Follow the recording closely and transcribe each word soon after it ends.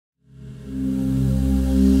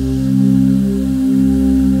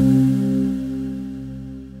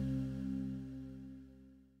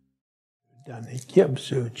Kyab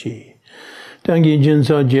Su Chi. Tangi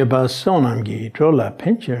Jinso Jeba Sonamgi, Trola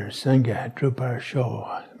Pincher, Sanga, Drupar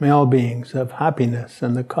Sho. May all beings have happiness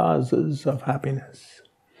and the causes of happiness.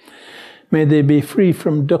 May they be free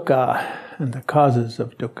from dukkha and the causes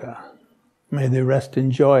of dukkha. May they rest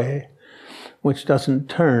in joy, which doesn't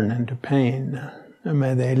turn into pain. And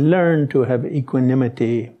may they learn to have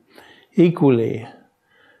equanimity equally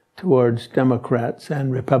towards Democrats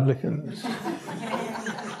and Republicans.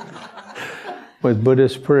 With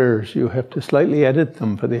Buddhist prayers, you have to slightly edit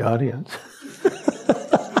them for the audience.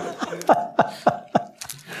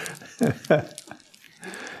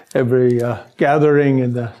 Every gathering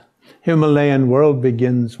in the Himalayan world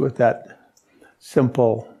begins with that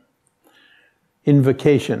simple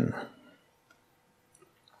invocation.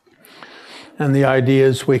 And the idea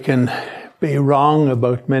is we can be wrong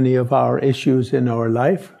about many of our issues in our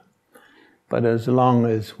life, but as long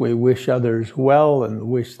as we wish others well and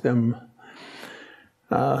wish them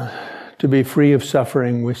to be free of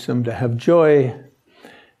suffering, wish them to have joy,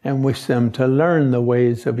 and wish them to learn the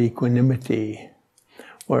ways of equanimity,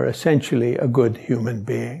 we're essentially a good human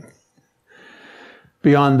being.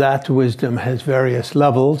 Beyond that, wisdom has various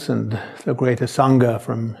levels, and the great Asanga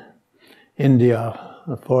from India,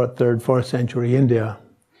 the 3rd, 4th century India,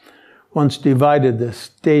 once divided the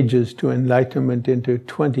stages to enlightenment into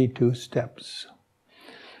 22 steps.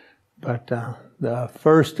 But the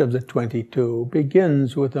first of the 22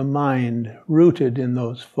 begins with a mind rooted in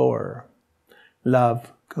those 4.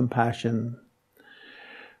 Love, compassion,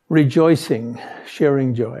 rejoicing,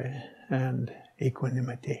 sharing joy, and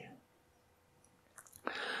equanimity.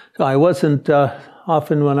 So I wasn't,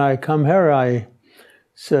 often when I come here, I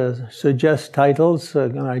suggest titles,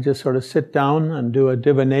 and I just sort of sit down and do a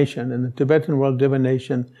divination. In the Tibetan world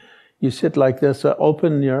divination, you sit like this,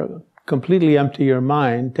 completely empty your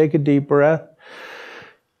mind, take a deep breath,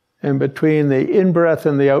 and between the in-breath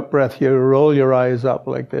and the out-breath, you roll your eyes up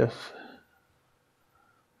like this.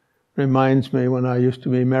 Reminds me when I used to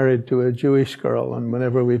be married to a Jewish girl, and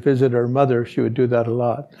whenever we visit her mother, she would do that a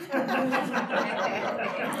lot.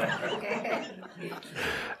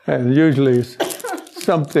 And usually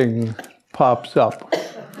something pops up.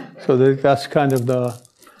 So that's kind of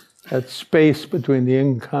that space between the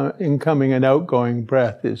incoming and outgoing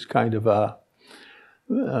breath is kind of a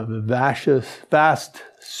vast,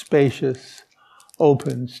 spacious,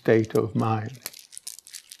 open state of mind.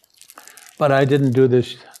 But I didn't do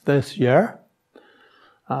this year.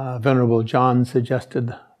 Venerable John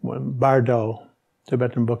suggested Bardo,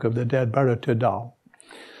 Tibetan Book of the Dead, Bardo Thodol.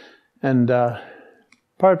 And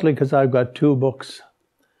partly because I've got 2 books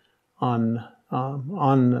on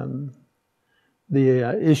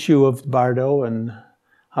the issue of Bardo and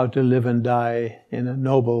how to live and die in a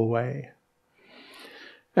noble way.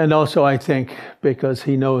 And also, I think, because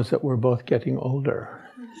he knows that we're both getting older.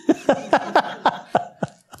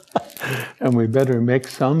 And we better make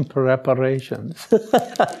some preparations.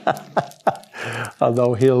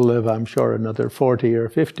 Although he'll live, I'm sure, another 40 or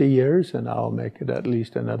 50 years, and I'll make it at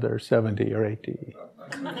least another 70 or 80.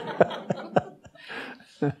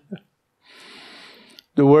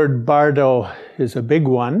 The word bardo is a big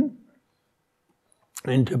one.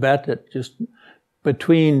 In Tibet, it's just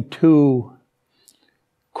between 2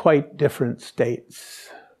 quite different states.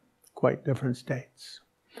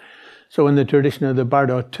 So in the tradition of the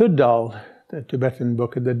Bardo Thodol, the Tibetan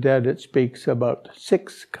Book of the Dead, it speaks about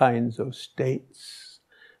 6 kinds of states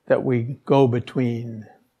that we go between.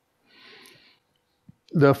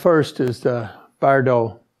 The first is the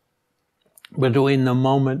Bardo between the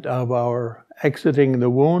moment of our exiting the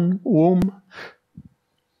womb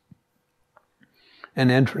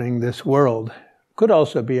and entering this world. Could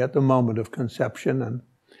also be at the moment of conception, and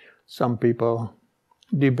some people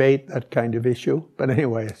debate that kind of issue. But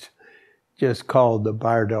anyway, it's just called the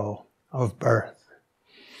Bardo of birth.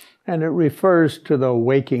 And it refers to the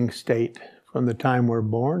waking state from the time we're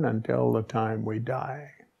born until the time we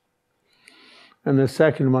die. And the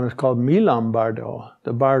second one is called Milam Bardo,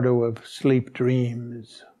 the Bardo of sleep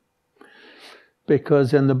dreams.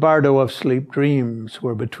 Because in the Bardo of sleep dreams,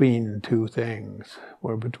 we're between 2 things.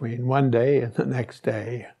 We're between one day and the next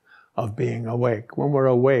day of being awake. When we're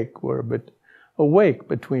awake, we're awake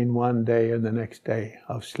between one day and the next day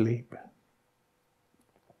of sleep.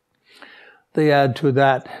 They add to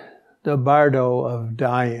that the Bardo of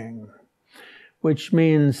dying, which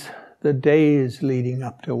means the days leading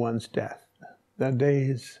up to one's death. The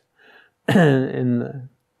days from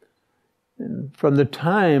the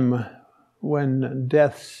time when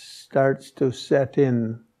death starts to set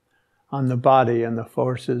in on the body and the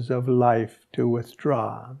forces of life to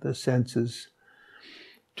withdraw, the senses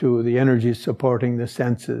to the energies supporting the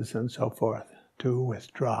senses and so forth, to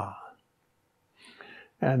withdraw.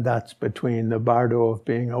 And that's between the bardo of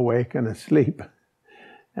being awake and asleep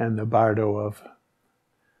and the bardo of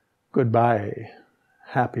goodbye,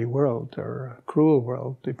 happy world, or a cruel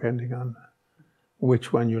world, depending on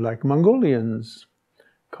which one you like. Mongolians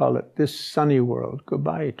call it this sunny world,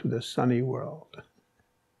 goodbye to the sunny world.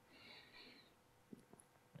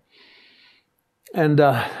 And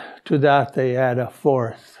to that they add a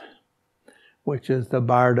fourth, which is the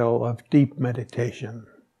bardo of deep meditation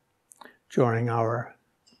during our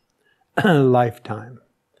lifetime.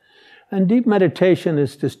 And deep meditation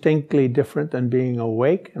is distinctly different than being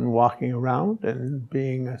awake and walking around and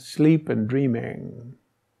being asleep and dreaming.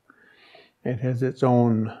 It has its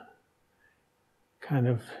own kind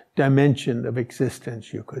of dimension of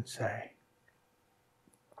existence, you could say.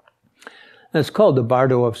 And it's called the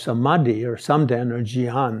bardo of samadhi or samden or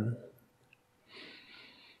jhyan,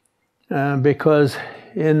 because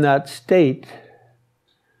in that state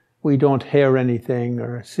we don't hear anything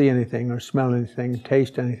or see anything or smell anything,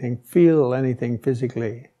 taste anything, feel anything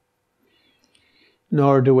physically,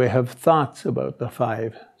 nor do we have thoughts about the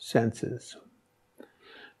five senses.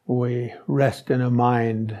 We rest in a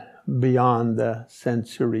mind beyond the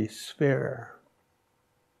sensory sphere.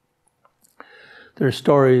 There are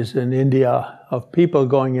stories in India of people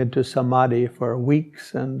going into samadhi for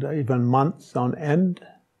weeks and even months on end,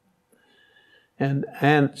 and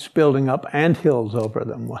ants building up anthills over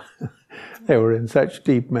them. They were in such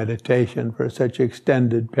deep meditation for such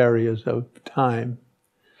extended periods of time.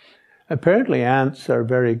 Apparently ants are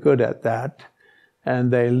very good at that,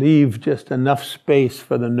 and they leave just enough space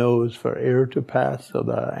for the nose for air to pass so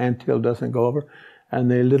the anthill doesn't go over, and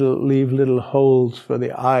they leave little holes for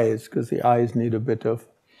the eyes, because the eyes need a bit of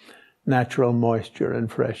natural moisture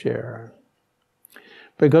and fresh air.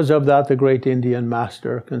 Because of that, the great Indian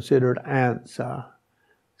master considered ants a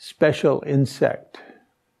special insect,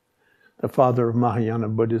 the father of Mahayana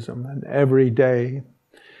Buddhism. And every day,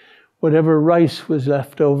 whatever rice was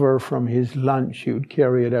left over from his lunch, he would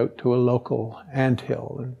carry it out to a local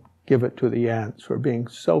anthill and give it to the ants for being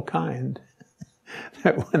so kind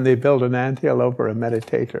that when they build an anthill over a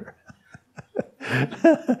meditator,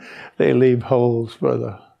 they leave holes for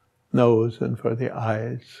the nose and for the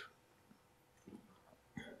eyes.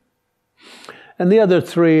 And the other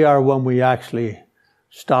three are when we actually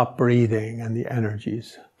stop breathing and the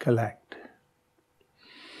energies collect.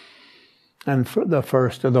 And for the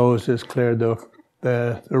first of those is clear,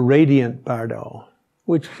 the radiant bardo,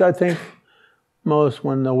 which I think most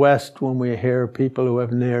when we hear people who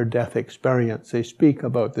have near-death experience, they speak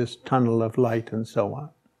about this tunnel of light and so on.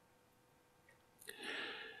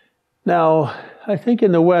 Now, I think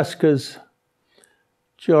in the West, because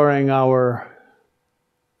during our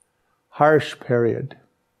harsh period,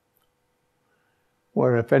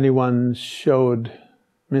 where if anyone showed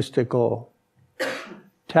mystical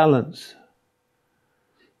talents,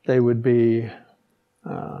 they would be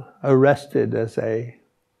arrested as a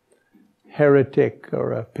heretic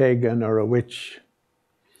or a pagan or a witch,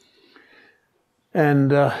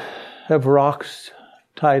 and have rocks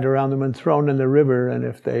tied around them and thrown in the river, and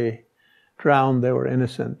if they drowned, they were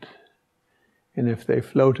innocent, and if they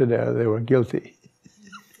floated there, they were guilty.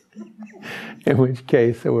 In which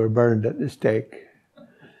case they were burned at the stake.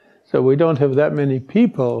 So we don't have that many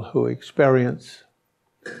people who experience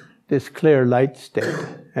this clear light state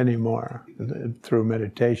anymore through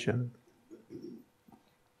meditation.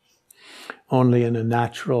 Only in a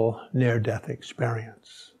natural near-death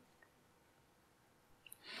experience.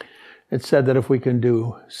 It's said that if we can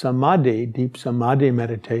do samadhi, deep samadhi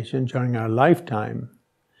meditation during our lifetime,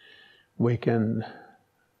 we can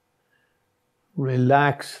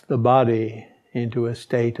relax the body into a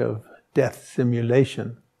state of death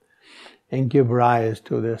simulation and give rise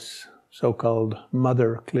to this so-called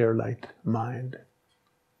mother clear light mind.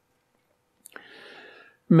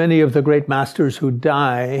 Many of the great masters who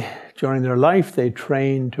die during their life, they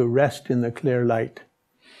train to rest in the clear light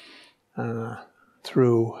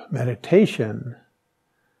through meditation,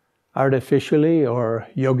 artificially or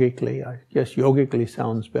yogically. I guess yogically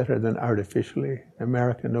sounds better than artificially. In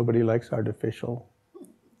America, nobody likes artificial.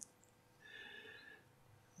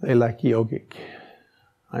 They like yogic.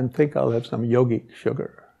 I think I'll have some yogic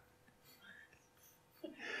sugar.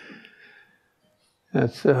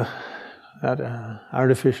 That's that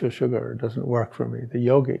artificial sugar doesn't work for me. The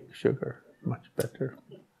yogic sugar, much better.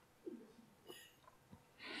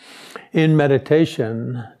 In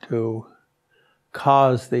meditation, to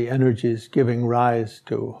cause the energies giving rise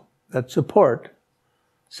to, that support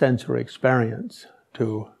sensory experience,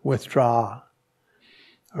 to withdraw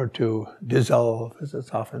or to dissolve, as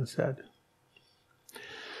it's often said.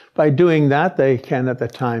 By doing that, they can, at the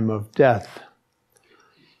time of death,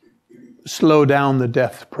 slow down the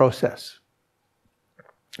death process.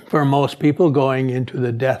 For most people going into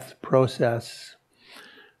the death process,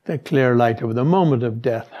 the clear light of the moment of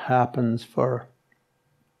death happens for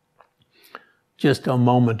just a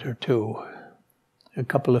moment or two, a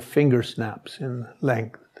couple of finger snaps in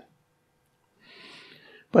length.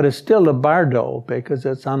 But it's still a bardo because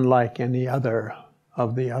it's unlike any other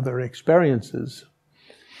of the other experiences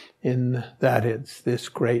in that it's this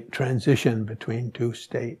great transition between two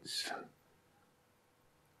states.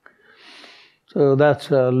 So that's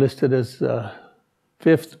listed as the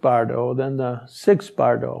fifth bardo. Then the sixth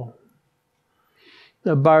bardo,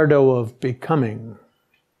 the bardo of becoming,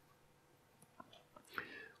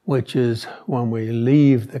 which is when we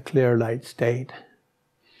leave the clear light state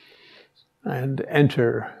and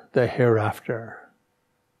enter the hereafter.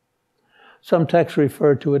 Some texts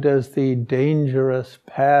refer to it as the dangerous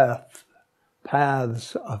paths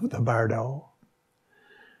of the bardo,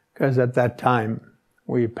 because at that time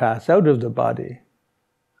we pass out of the body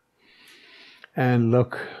and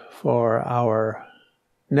look for our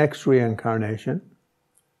next reincarnation.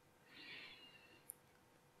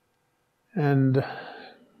 And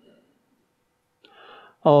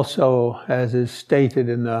also, as is stated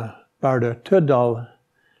in the Bardo Thodol,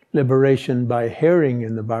 liberation by hearing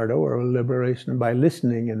in the bardo, or liberation by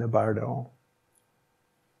listening in the bardo,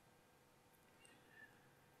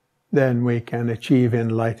 then we can achieve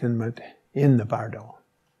enlightenment in the bardo.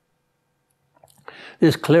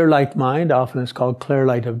 This clear light mind often is called clear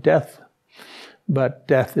light of death, but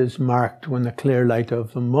death is marked when the clear light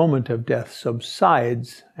of the moment of death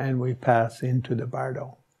subsides and we pass into the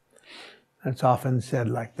bardo. That's often said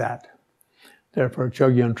like that. Therefore,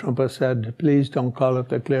 Chogyam Trungpa said, please don't call it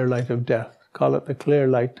the clear light of death. Call it the clear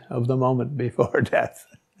light of the moment before death.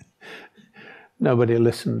 Nobody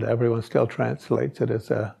listened. Everyone still translates it as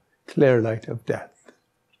a clear light of death.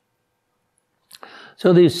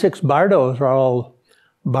 So these six bardos are all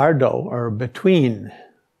bardo, or between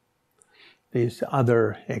these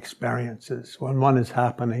other experiences. When one is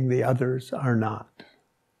happening, the others are not.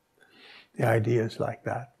 The idea is like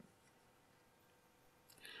that.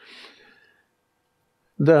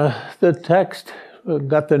 The text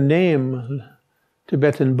got the name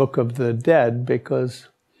Tibetan Book of the Dead because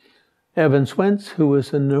Evan Swentz, who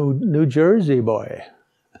was a New Jersey boy,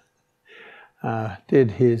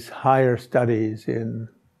 did his higher studies in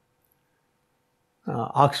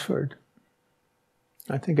Oxford,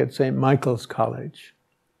 I think at St. Michael's College.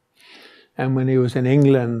 And when he was in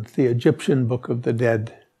England, the Egyptian Book of the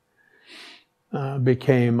Dead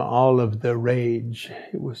became all of the rage.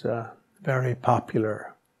 It was very popular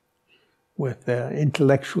with the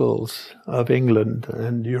intellectuals of England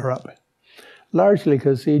and Europe. Largely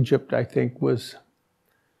because Egypt, I think, was,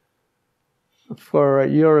 for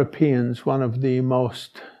Europeans, one of the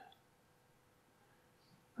most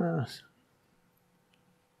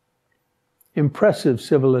impressive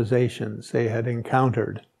civilizations they had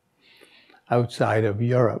encountered outside of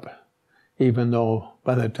Europe, even though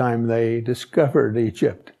by the time they discovered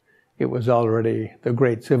Egypt, it was already, the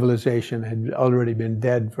great civilization had already been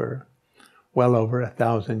dead for well over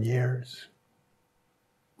 1,000 years.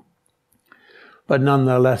 But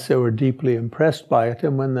nonetheless, they were deeply impressed by it,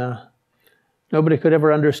 and when nobody could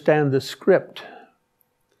ever understand the script,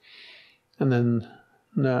 and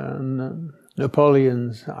then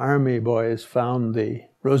Napoleon's army boys found the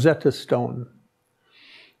Rosetta Stone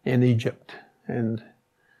in Egypt, and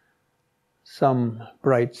some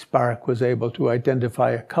bright spark was able to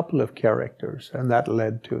identify a couple of characters, and that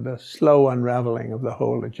led to the slow unraveling of the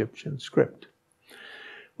whole Egyptian script,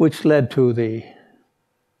 which led to the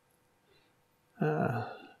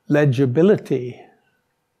legibility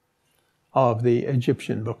of the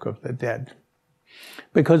Egyptian Book of the Dead.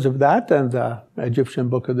 Because of that, and the Egyptian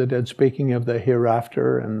Book of the Dead speaking of the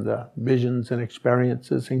hereafter and the visions and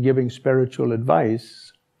experiences and giving spiritual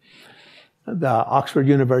advice, the Oxford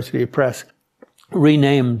University Press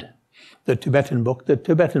renamed the Tibetan Book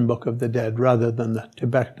of the Dead, rather than the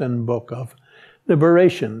Tibetan Book of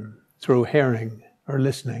Liberation through hearing or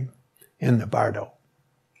listening in the bardo.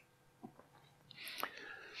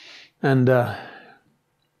 And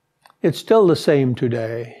it's still the same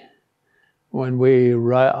today. When we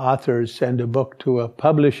authors send a book to a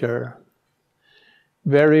publisher,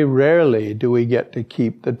 very rarely do we get to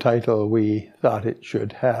keep the title we thought it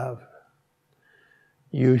should have.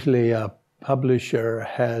 Usually a publisher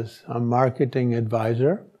has a marketing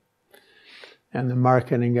advisor, and the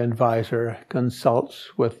marketing advisor consults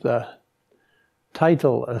with the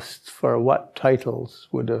titleists for what titles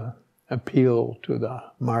would appeal to the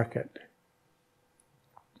market.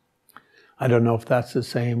 I don't know if that's the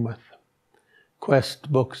same with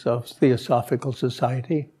quest books of Theosophical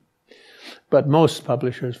Society, but most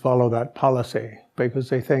publishers follow that policy because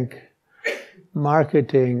they think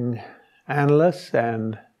marketing analysts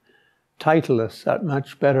and titleists are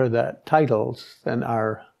much better at titles than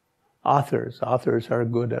our authors. Authors are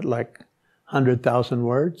good at like 100,000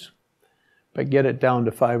 words, but get it down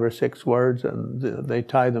to 5 or 6 words and they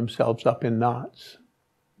tie themselves up in knots.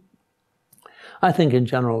 I think in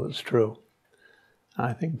general it's true.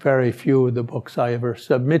 I think very few of the books I ever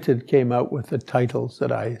submitted came out with the titles that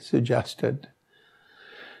I suggested.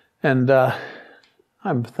 And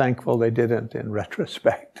I'm thankful they didn't in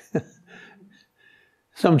retrospect.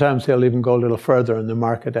 Sometimes they'll even go a little further and the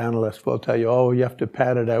market analyst will tell you, oh, you have to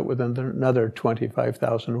pad it out with another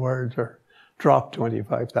 25,000 words or drop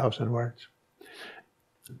 25,000 words.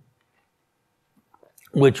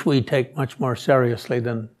 Which we take much more seriously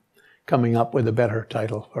than coming up with a better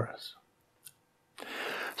title for us.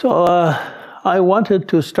 So I wanted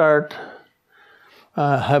to start,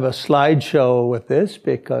 have a slideshow with this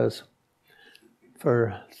because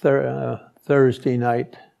for Thursday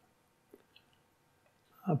night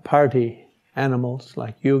party animals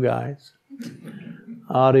like you guys,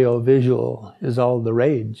 audio visual is all the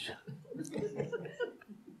rage.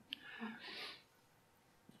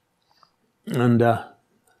 And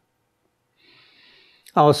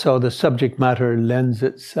also the subject matter lends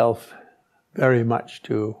itself very much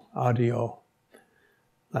to audio,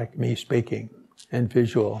 like me speaking, and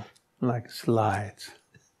visual, like slides.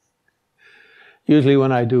 Usually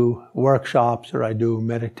when I do workshops or I do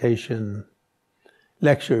meditation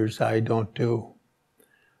lectures, I don't do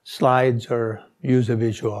slides or use a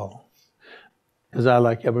visual, because I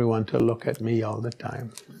like everyone to look at me all the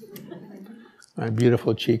time. My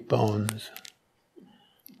beautiful cheekbones,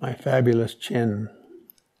 my fabulous chin,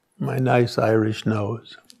 my nice Irish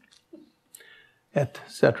nose,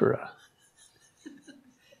 etc.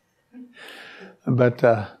 But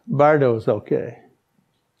Bardo's okay.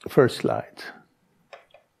 First slide.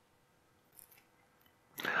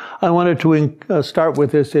 I wanted to start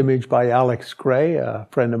with this image by Alex Gray, a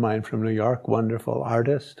friend of mine from New York, wonderful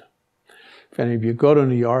artist. If any of you go to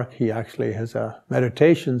New York, he actually has a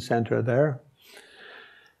meditation center there,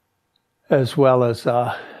 as well as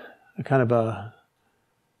a kind of a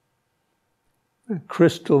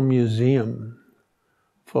crystal museum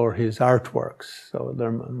for his artworks. So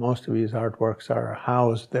most of his artworks are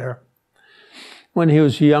housed there. When he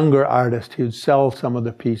was a younger artist, he would sell some of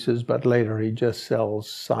the pieces, but later he just sells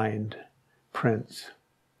signed prints.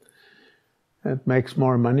 It makes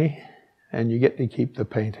more money, and you get to keep the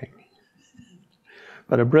painting.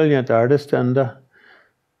 But a brilliant artist and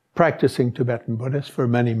practicing Tibetan Buddhist for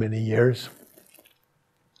many, many years.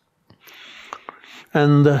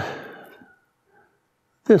 And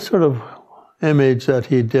this sort of image that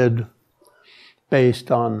he did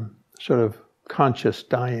based on sort of conscious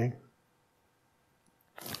dying.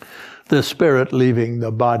 The spirit leaving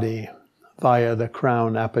the body via the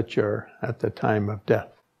crown aperture at the time of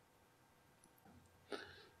death.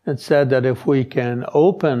 It said that if we can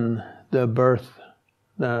open the birth,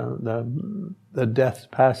 the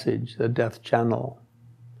death passage, the death channel,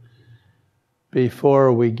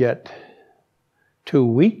 before we get too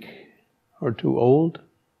weak or too old,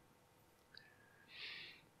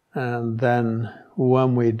 and then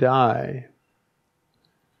when we die,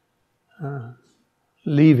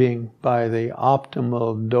 leaving by the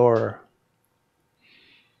optimal door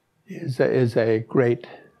is a great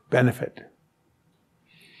benefit.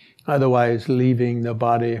 Otherwise, leaving the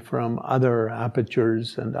body from other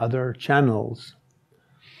apertures and other channels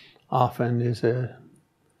often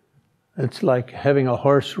it's like having a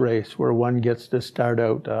horse race where one gets to start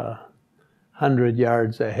out 100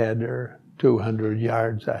 yards ahead or 200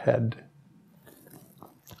 yards ahead.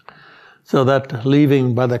 So that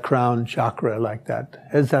leaving by the crown chakra like that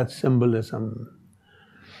has that symbolism.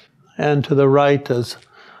 And to the right is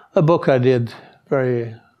a book I did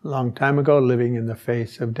very long time ago, Living in the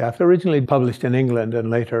Face of Death, originally published in England and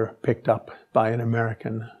later picked up by an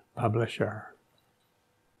American publisher.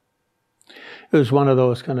 It was one of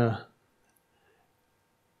those kind of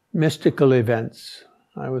mystical events.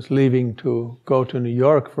 I was leaving to go to New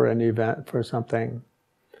York for an event, for something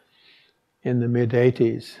in the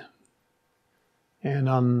mid-80s. And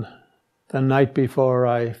on the night before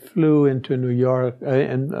I flew into New York,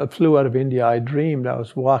 and flew out of India, I dreamed I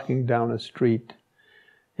was walking down a street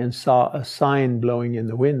and saw a sign blowing in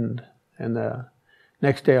the wind. And the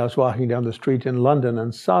next day I was walking down the street in London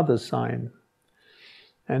and saw the sign.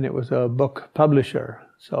 And it was a book publisher.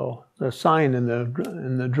 So the sign in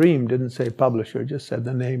the dream didn't say publisher, just said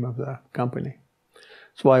the name of the company.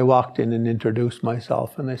 So I walked in and introduced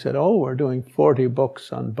myself, and they said, "Oh, we're doing 40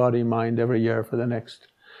 books on body-mind every year for the next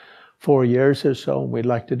 4 years or so, and we'd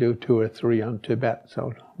like to do 2 or 3 on Tibet.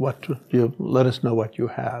 So you let us know what you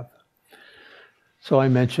have." So I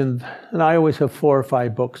mentioned, and I always have 4 or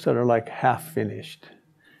 5 books that are like half finished,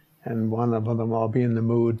 and one of them I'll be in the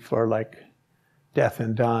mood for like death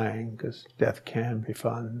and dying, because death can be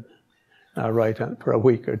fun. I'll write on it for a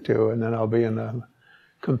week or 2, and then I'll be in a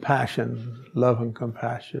compassion, love and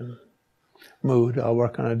compassion mood. I'll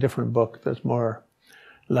work on a different book that's more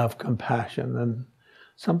love, compassion, and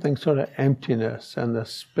something sort of emptiness and the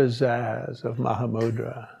pizzazz of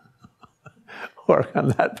Mahamudra. Work on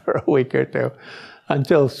that for a week or 2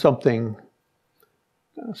 until something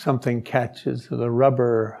catches, the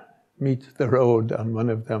rubber meets the road on one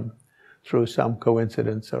of them through some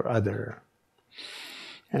coincidence or other.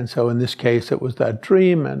 And so in this case, it was that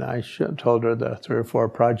dream, and I told her the 3 or 4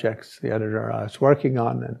 projects the editor I was working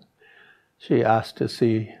on, and she asked to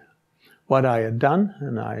see what I had done,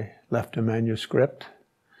 and I left a manuscript.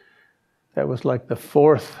 That was like the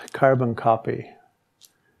 4th carbon copy,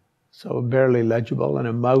 so barely legible, and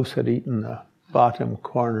a mouse had eaten the bottom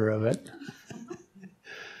corner of it.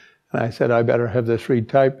 And I said, "I better have this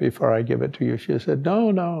retyped before I give it to you." She said,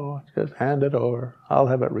 No, just hand it over. I'll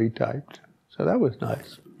have it retyped." So that was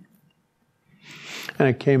nice. And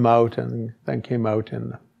it came out, and then came out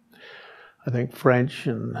in, I think, French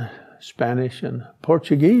and Spanish and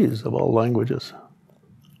Portuguese, of all languages.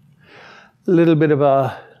 A little bit of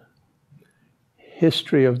a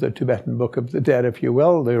history of the Tibetan Book of the Dead, if you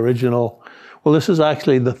will. The original, well, this is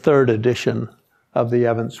actually the 3rd edition of the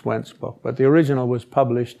Evans Wentz book, but the original was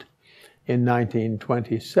published in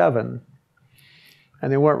 1927,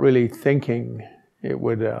 and they weren't really thinking it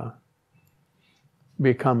would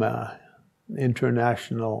become an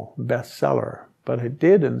international bestseller, but it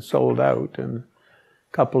did and sold out, and a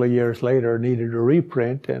couple of years later needed a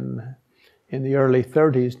reprint, and in the early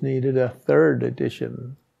 30s needed a 3rd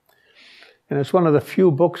edition. And it's one of the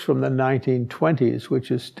few books from the 1920s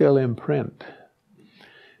which is still in print.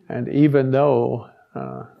 And even though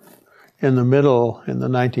in the middle, in the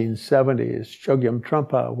 1970s, Chogyam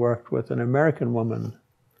Trungpa worked with an American woman,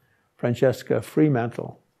 Francesca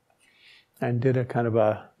Fremantle, and did a kind of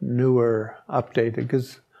a newer,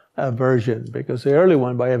 updated version, because the early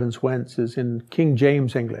one by Evans Wentz is in King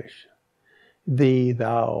James English. Thee,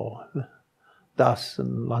 thou, thus,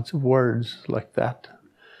 and lots of words like that.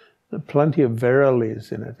 Plenty of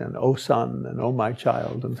verities in it, and "O son," and "O my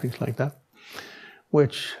child," and things like that,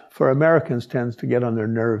 which for Americans tends to get on their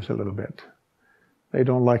nerves a little bit. They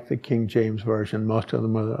don't like the King James Version, most of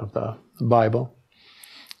them, of the Bible,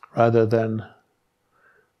 rather than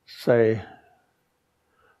say,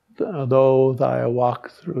 "Though thou walk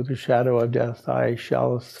through the shadow of death, I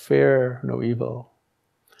shall fear no evil."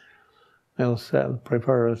 They'll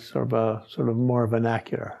prefer a sort of more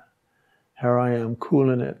vernacular. "Here I am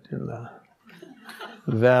cooling it in the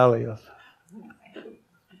valley of,"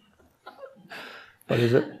 what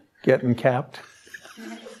is it? Getting capped.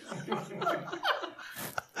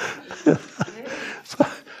 So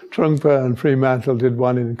Trungpa and Fremantle did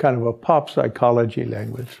one in kind of a pop psychology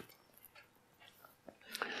language.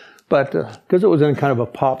 But because it was in kind of a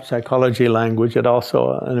pop psychology language, it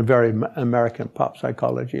also in a very American pop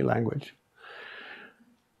psychology language,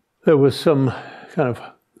 there was some kind of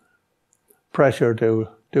pressure to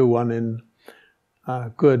do one in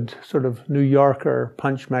good sort of New Yorker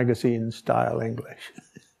Punch magazine style English,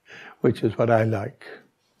 which is what I like.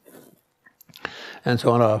 And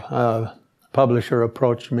so a publisher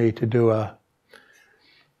approached me to do a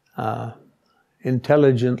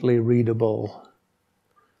intelligently readable,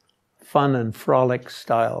 fun and frolic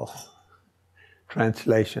style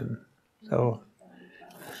translation. So,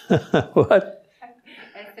 what?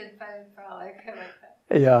 I said fun and frolic. I like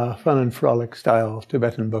that. Yeah, fun and frolic style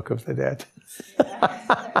Tibetan Book of the Dead.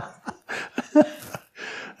 Yeah.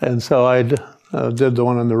 And so I did the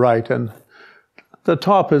one on the right, and the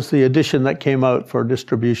top is the edition that came out for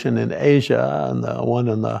distribution in Asia, and the one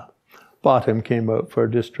on the bottom came out for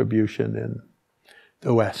distribution in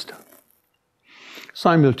the West.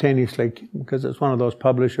 Simultaneously, because it's one of those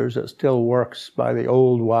publishers that still works by the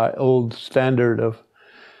old standard of,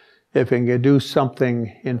 if you can do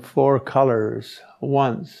something in 4 colors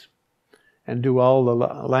once and do all the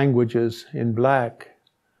languages in black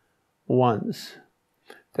once,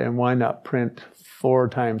 then why not print 4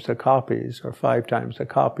 times the copies or 5 times the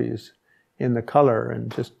copies in the color and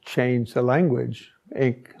just change the language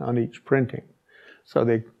ink on each printing? So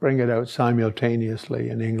they bring it out simultaneously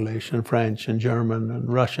in English and French and German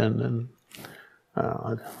and Russian and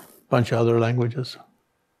a bunch of other languages.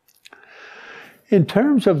 In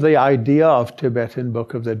terms of the idea of Tibetan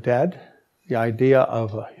Book of the Dead, the idea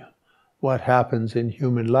of what happens in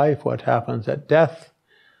human life, what happens at death,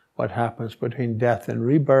 what happens between death and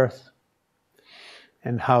rebirth,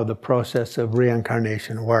 and how the process of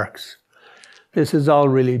reincarnation works. This is all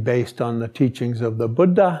really based on the teachings of the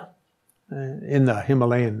Buddha in the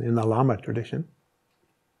Himalayan, in the Lama tradition,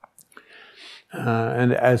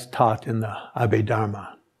 and as taught in the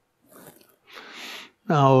Abhidharma.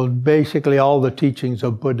 Now, basically all the teachings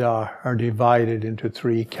of Buddha are divided into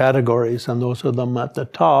three categories, and those are them at the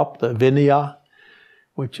top, the Vinaya,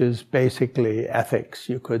 which is basically ethics,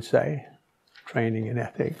 you could say, training in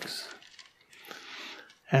ethics.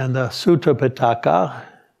 And the Sutta Pitaka,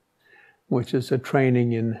 which is a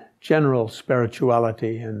training in general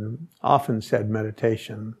spirituality and often said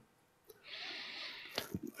meditation.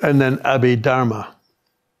 And then Abhidharma,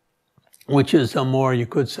 which is a more, you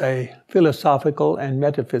could say, philosophical and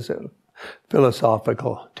metaphysical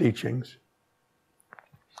philosophical teachings.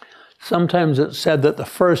 Sometimes it's said that the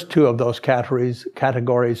first two of those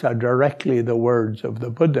categories are directly the words of the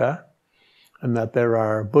Buddha, and that there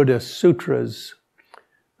are Buddhist sutras,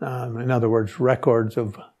 in other words, recordings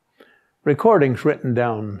written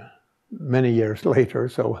down many years later,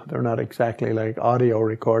 so they're not exactly like audio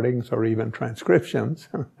recordings or even transcriptions.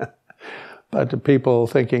 But people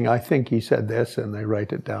thinking, I think he said this, and they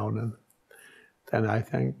write it down,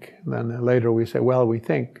 and then later we say, well, we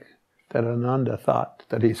think that Ananda thought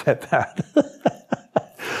that he said that.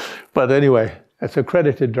 But anyway, it's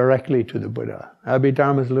accredited directly to the Buddha.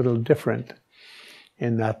 Abhidharma is a little different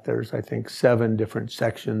in that there's, I think, 7 different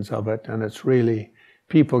sections of it, and it's really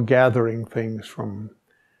people gathering things from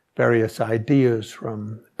various ideas,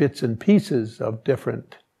 from bits and pieces of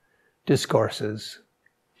different discourses,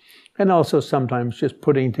 and also sometimes just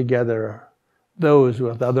putting together those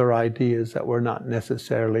with other ideas that were not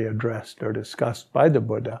necessarily addressed or discussed by the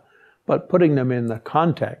Buddha, but putting them in the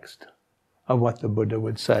context of what the Buddha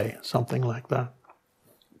would say, something like that.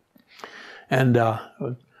 And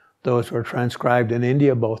those were transcribed in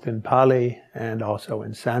India, both in Pali and also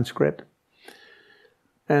in Sanskrit.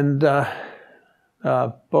 And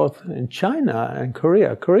both in China and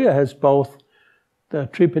Korea. Korea has both the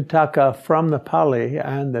Tripitaka from the Pali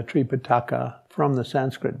and the Tripitaka from the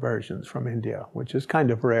Sanskrit versions from India, which is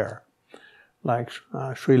kind of rare. Like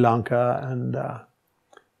Sri Lanka and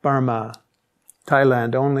Burma,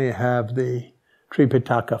 Thailand only have the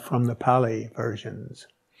Tripitaka from the Pali versions.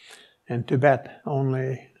 And Tibet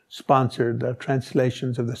only sponsored the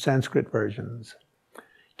translations of the Sanskrit versions.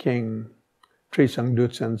 King Trisang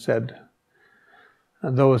Dutsen said,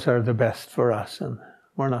 those are the best for us, and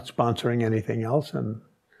we're not sponsoring anything else, and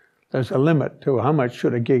there's a limit to how much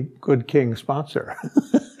should a good king sponsor.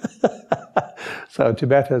 So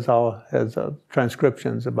Tibet has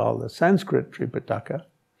transcriptions of all the Sanskrit Tripitaka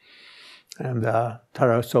and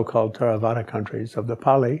so-called Theravada countries of the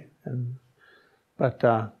Pali.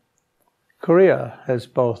 But Korea has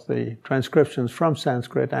both the transcriptions from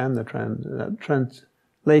Sanskrit and the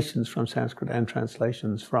translations from Sanskrit and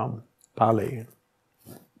translations from Pali.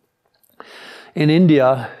 In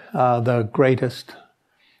India, the greatest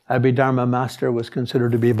Abhidharma master was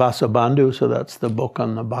considered to be Vasubandhu, so that's the book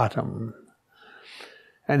on the bottom.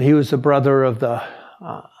 And he was the brother of the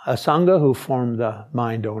Asanga who formed the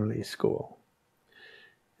mind-only school.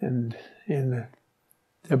 And in the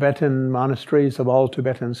Tibetan monasteries of all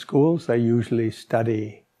Tibetan schools, they usually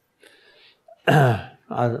study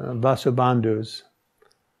Vasubandhu's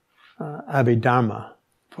Abhidharma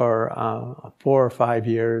for 4 or 5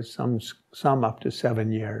 years, some up to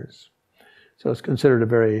 7 years. So it's considered a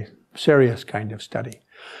very serious kind of study.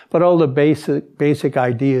 But all the basic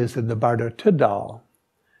ideas in the Bardo Thodol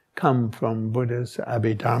come from Buddha's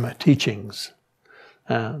Abhidharma teachings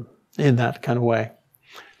in that kind of way.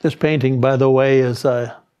 This painting, by the way, is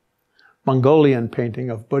a Mongolian painting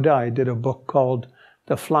of Buddha. I did a book called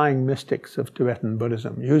The Flying Mystics of Tibetan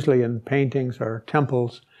Buddhism. Usually in paintings or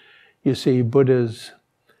temples, you see Buddha's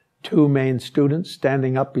 2 main students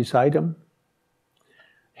standing up beside him.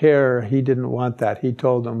 Here, he didn't want that. He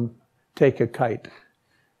told them, take a kite.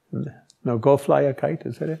 No, go fly a kite,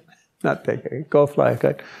 is that it? Not take a, go fly a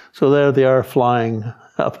kite. So there they are flying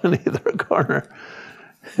up in either corner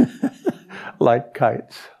like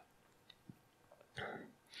kites.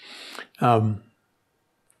 That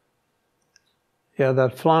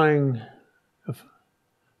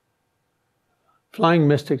flying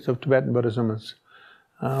mystics of Tibetan Buddhism is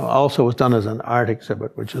also was done as an art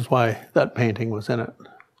exhibit, which is why that painting was in it.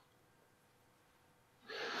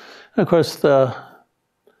 And of course, a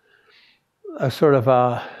sort of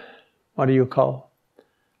a, what do you call,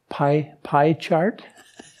 pie chart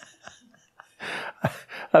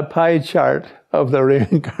a pie chart of the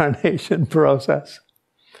reincarnation process.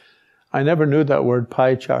 I never knew that word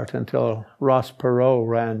pie chart until Ross Perot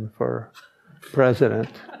ran for president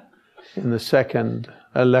in the second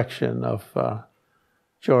election of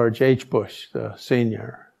George H. Bush, the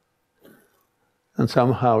senior. And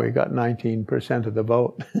somehow he got 19% of the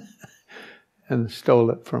vote and stole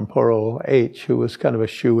it from poor old H, who was kind of a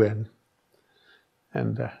shoo-in,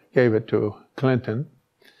 and gave it to Clinton,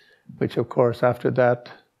 which of course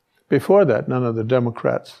before that, none of the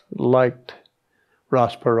Democrats liked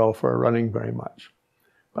Ross Perot for running very much.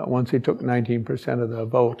 But once he took 19% of the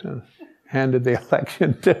vote and handed the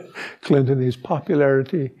election to Clinton, his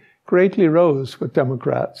popularity greatly rose with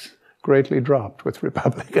Democrats, greatly dropped with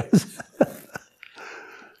Republicans.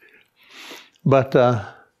 But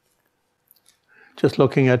just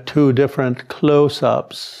looking at two different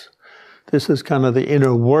close-ups, this is kind of the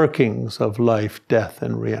inner workings of life, death,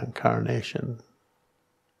 and reincarnation.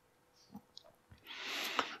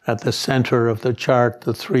 At the center of the chart,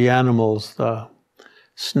 the three animals, the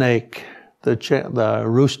snake, the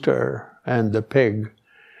rooster, and the pig,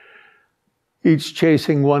 each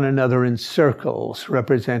chasing one another in circles,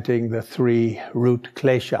 representing the three root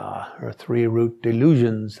klesha, or three root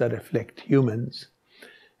delusions that afflict humans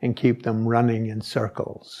and keep them running in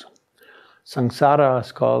circles. Samsara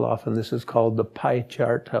is called, often this is called the pie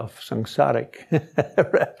chart of samsaric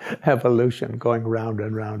evolution, going round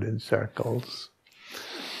and round in circles.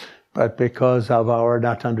 But because of our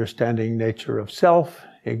not understanding nature of self,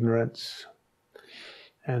 ignorance,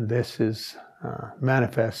 and this is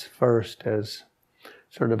manifests first as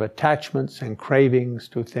sort of attachments and cravings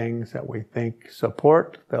to things that we think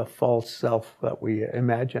support the false self that we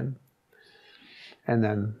imagine, and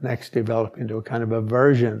then next develop into a kind of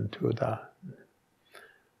aversion to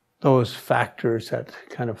those factors that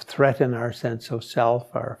kind of threaten our sense of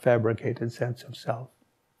self, our fabricated sense of self.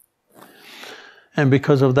 And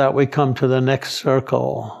because of that, we come to the next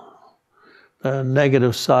circle. The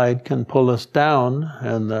negative side can pull us down,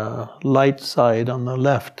 and the light side on the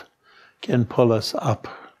left can pull us up.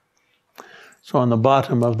 So on the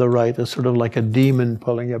bottom of the right is sort of like a demon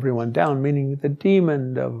pulling everyone down, meaning the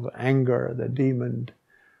demon of anger, the demon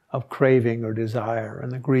of craving or desire,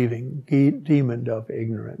 and the grieving demon of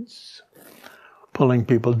ignorance, pulling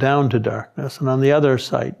people down to darkness. And on the other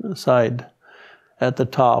side at the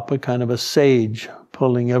top, a kind of a sage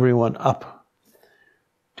pulling everyone up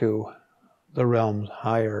to the realm's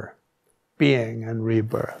higher being and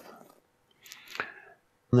rebirth.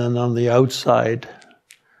 And then on the outside,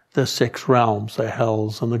 the six realms, the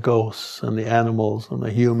hells and the ghosts and the animals and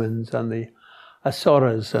the humans and the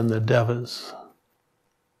asuras and the devas.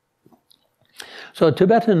 So a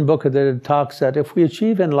Tibetan book that talks that if we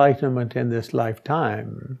achieve enlightenment in this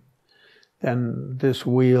lifetime, then this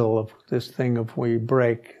wheel of this thing of we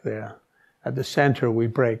break at the center we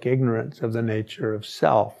break ignorance of the nature of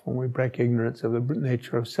self. When we break ignorance of the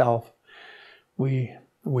nature of self, we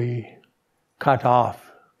cut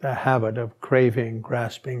off the habit of craving,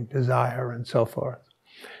 grasping, desire, and so forth.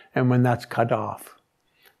 And when that's cut off,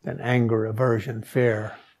 then anger, aversion,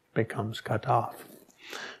 fear becomes cut off.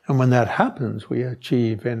 And when that happens, we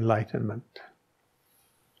achieve enlightenment.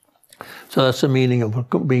 So that's the meaning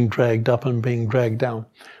of being dragged up and being dragged down.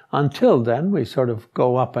 Until then, we sort of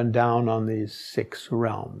go up and down on these six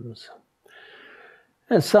realms.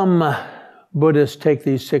 And some Buddhists take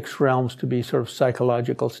these six realms to be sort of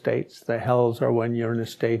psychological states. The hells are when you're in a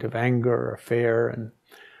state of anger or fear, and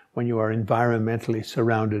when you are environmentally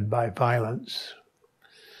surrounded by violence.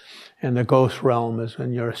 And the ghost realm is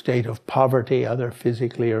when you're in a state of poverty, either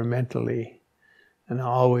physically or mentally, and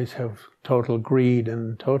always have total greed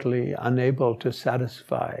and totally unable to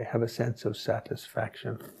have a sense of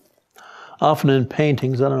satisfaction. Often in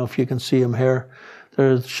paintings, I don't know if you can see them here,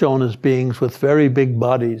 they're shown as beings with very big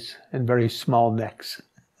bodies and very small necks.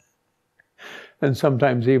 And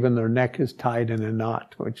sometimes even their neck is tied in a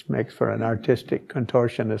knot, which makes for an artistic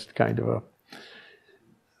contortionist kind of a...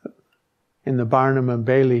 In the Barnum and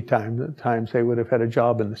Bailey times they would have had a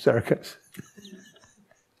job in the circus.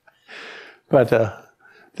 But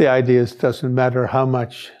the idea is it doesn't matter how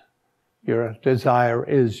much your desire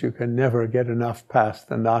is, you can never get enough past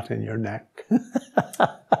the knot in your neck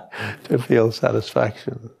to feel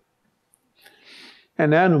satisfaction.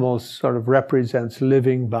 And animals sort of represents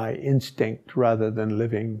living by instinct rather than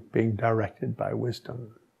being directed by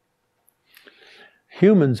wisdom.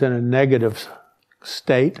 Humans in a negative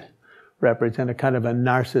state represent a kind of a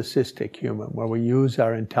narcissistic human, where we use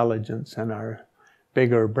our intelligence and our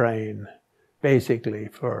bigger brain basically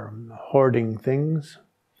for hoarding things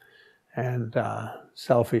and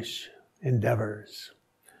selfish endeavors.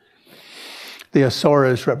 The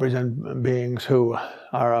asuras represent beings who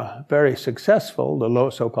are very successful,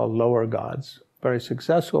 the so-called lower gods. Very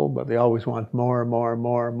successful, but they always want more, more,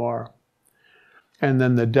 more, more. And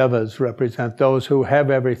then the devas represent those who have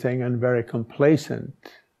everything and very complacent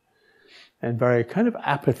and very kind of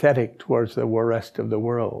apathetic towards the rest of the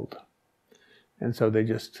world. And so they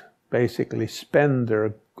just basically spend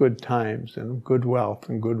their good times and good wealth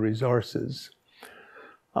and good resources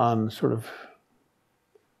on sort of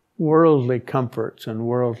worldly comforts and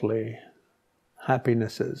worldly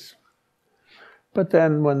happinesses. But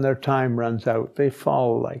then when their time runs out, they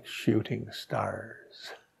fall like shooting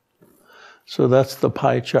stars. So that's the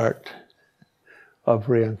pie chart of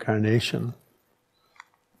reincarnation.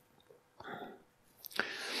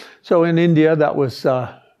 So in India, that was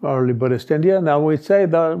early Buddhist India. Now we say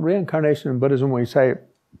the reincarnation in Buddhism, we say,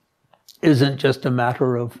 isn't just a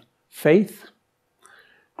matter of faith.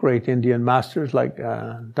 Great Indian masters like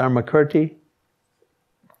Dharmakirti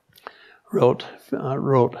wrote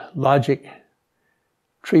logic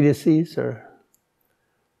treatises or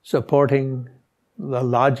supporting the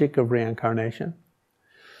logic of reincarnation.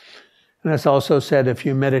 And it's also said if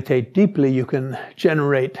you meditate deeply, you can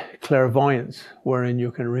generate clairvoyance, wherein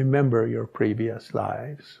you can remember your previous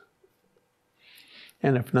lives.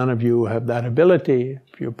 And if none of you have that ability,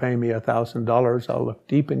 if you pay me $1,000, I'll look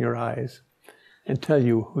deep in your eyes and tell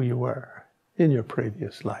you who you were in your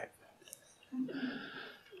previous life.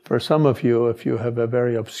 For some of you, if you have a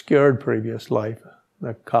very obscured previous life,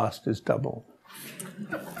 the cost is double.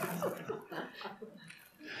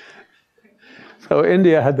 So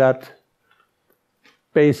India had that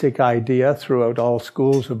basic idea throughout all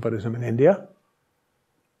schools of Buddhism in India.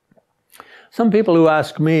 Some people who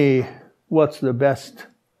ask me what's the best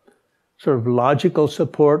sort of logical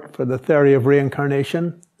support for the theory of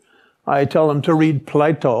reincarnation, I tell them to read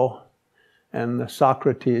Plato and the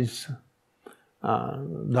Socrates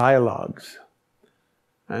dialogues.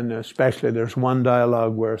 And especially there's one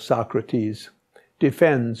dialogue where Socrates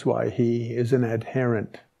defends why he is an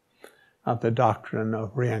adherent of the doctrine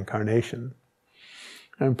of reincarnation.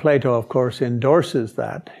 And Plato, of course, endorses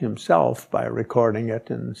that himself by recording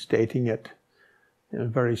it and stating it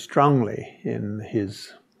very strongly in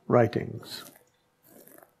his writings.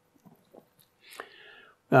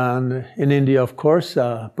 And in India, of course,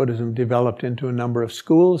 Buddhism developed into a number of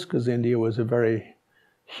schools because India was a very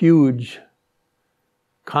huge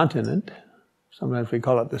continent. Sometimes we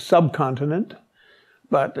call it the subcontinent.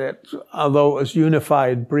 But although it was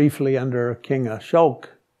unified briefly under King Ashoka,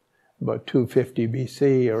 about 250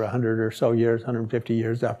 BC or 100 or so years, 150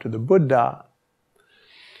 years after the Buddha,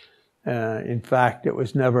 in fact, it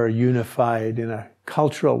was never unified in a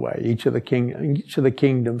cultural way. Each of the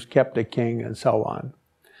kingdoms kept a king and so on.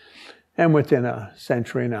 And within a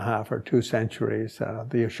century and a half or 2 centuries,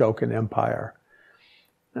 the Ashokan Empire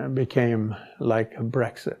became like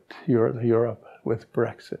Brexit, Europe with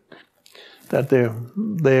Brexit. That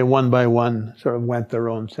they one by one sort of went their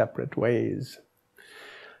own separate ways.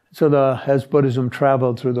 So as Buddhism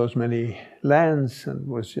traveled through those many lands and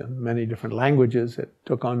was in many different languages, it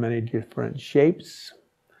took on many different shapes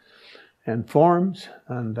and forms,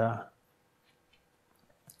 and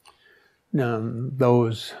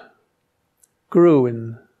those grew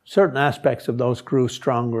in certain aspects of those grew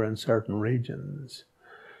stronger in certain regions.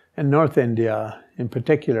 And North India, in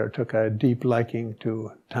particular, took a deep liking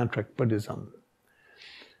to Tantric Buddhism.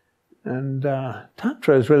 And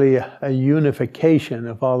Tantra is really a unification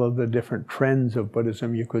of all of the different trends of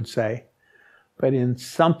Buddhism, you could say, but in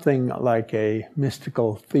something like a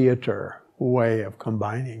mystical theater way of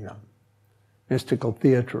combining them. Mystical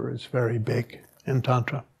theater is very big in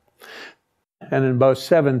Tantra. And in about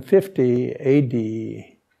 750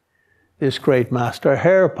 AD, this great master,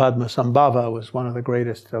 Padma Sambhava, was one of the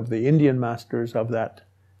greatest of the Indian masters of that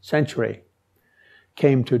century,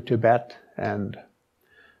 came to Tibet and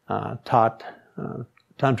taught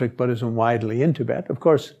Tantric Buddhism widely in Tibet. Of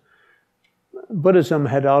course, Buddhism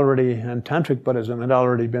had already, and Tantric Buddhism had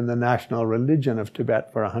already been the national religion of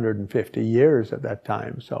Tibet for 150 years at that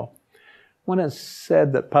time. So when it's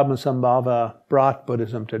said that Padma Sambhava brought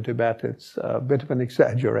Buddhism to Tibet, it's a bit of an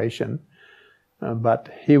exaggeration. But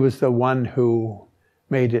he was the one who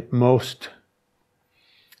made it most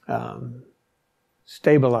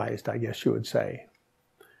stabilized, I guess you would say,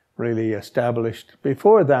 really established.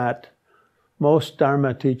 Before that, most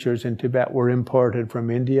Dharma teachers in Tibet were imported from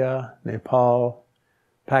India, Nepal,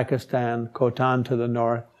 Pakistan, Khotan to the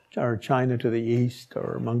north, or China to the east,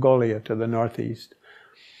 or Mongolia to the northeast.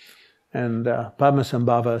 And Padma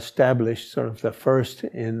Sambhava established sort of the first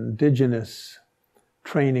indigenous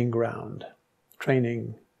training ground,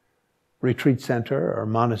 training retreat center or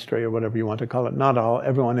monastery or whatever you want to call it. Not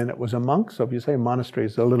everyone in it was a monk, so if you say monastery,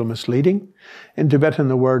 it's a little misleading. In Tibetan,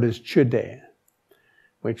 the word is chude,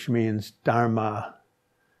 which means Dharma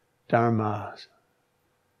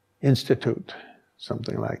Institute,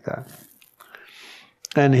 something like that.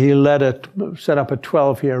 And he set up a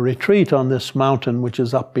 12-year retreat on this mountain, which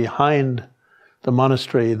is up behind the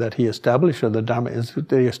monastery that he established, or the Dharma Institute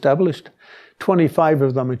that he established. 25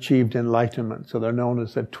 of them achieved enlightenment, so they're known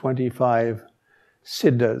as the 25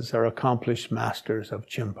 siddhas, or accomplished masters of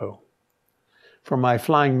Chimpu. For my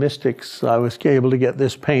flying mystics, I was able to get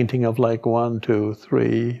this painting of like 1, 2,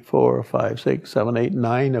 3, 4, 5, 6, 7, 8,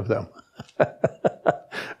 9 of them.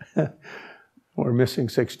 We're missing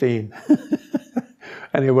 16.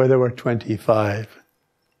 Anyway, there were 25.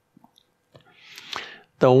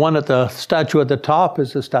 The one at the statue at the top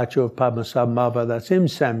is the statue of Padma Sambhava that's in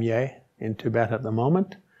Semye in Tibet at the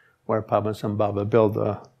moment, where Padma Sambhava built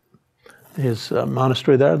his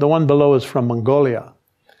monastery there. The one below is from Mongolia.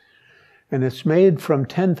 And it's made from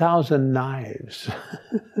 10,000 knives.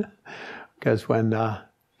 Because when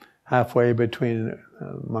halfway between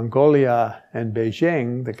Mongolia and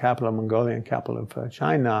Beijing, the capital of Mongolia and capital of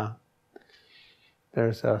China,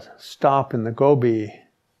 there's a stop in the Gobi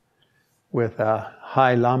with a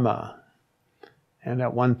high lama. And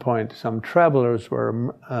at one point, some travelers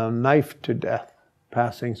were knifed to death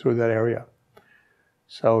passing through that area.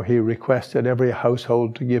 So he requested every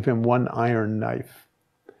household to give him one iron knife,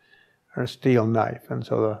 or a steel knife. And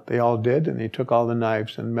so they all did, and he took all the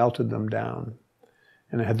knives and melted them down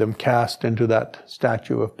and had them cast into that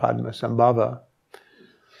statue of Padma Sambhava.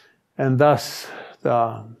 And thus,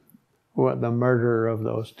 the murder of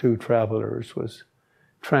those 2 travelers was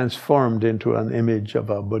transformed into an image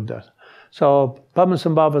of a Buddha. So Padma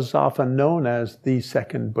Sambhava is often known as the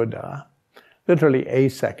second Buddha, literally a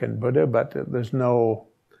second Buddha, but there's no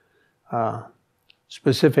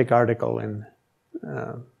specific article in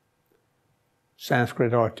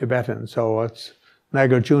Sanskrit or Tibetan. So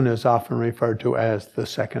Nagarjuna is often referred to as the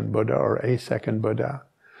second Buddha or a second Buddha.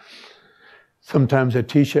 Sometimes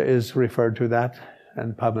Atisha is referred to that,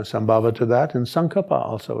 and Padma Sambhava to that, and Tsongkhapa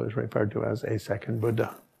also is referred to as a second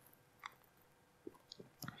Buddha.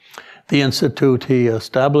 The institute he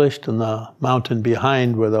established in the mountain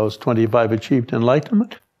behind where those 25 achieved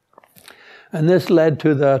enlightenment. And this led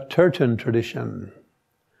to the Tibetan tradition.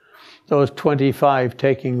 Those 25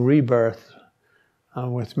 taking rebirth,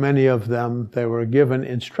 with many of them, they were given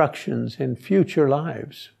instructions in future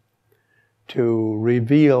lives to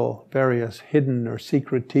reveal various hidden or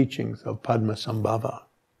secret teachings of Padma Sambhava.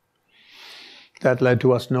 That led to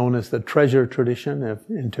what's known as the treasure tradition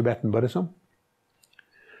in Tibetan Buddhism.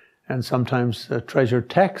 And sometimes treasure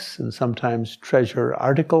texts, and sometimes treasure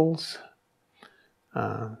articles.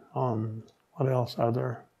 On what else are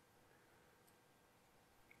there?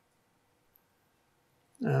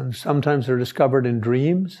 And sometimes they're discovered in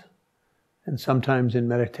dreams, and sometimes in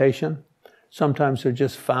meditation. Sometimes they're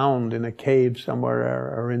just found in a cave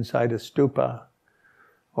somewhere, or inside a stupa,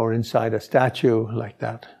 or inside a statue like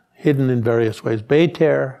that, hidden in various ways.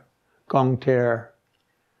 Beiter, Gongter,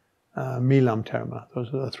 Milam Terma.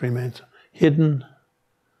 Those are the 3 main. Hidden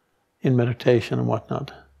in meditation and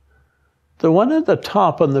whatnot. The one at the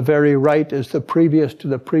top on the very right is the previous to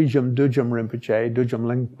the Prijam Dujam Rinpoche, Dujam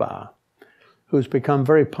Lingpa, who's become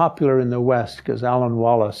very popular in the West because Alan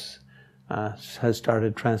Wallace has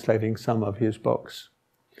started translating some of his books.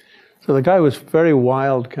 So the guy was a very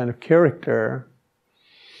wild kind of character.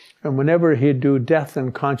 And whenever he'd do death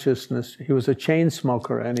and consciousness, he was a chain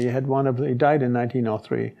smoker, and he died in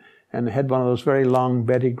 1903, and had one of those very long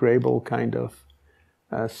Betty Grable kind of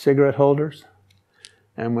cigarette holders.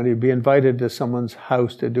 And when he'd be invited to someone's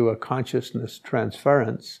house to do a consciousness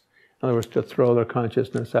transference, in other words, to throw their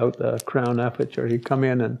consciousness out the crown aperture, he'd come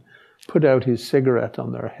in and put out his cigarette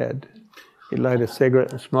on their head. He'd light a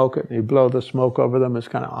cigarette and smoke it, and he'd blow the smoke over them as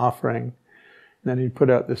kind of offering. And then he'd put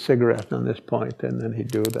out the cigarette on this point, and then he'd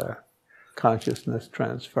do the consciousness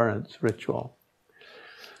transference ritual.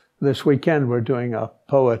 This weekend we're doing a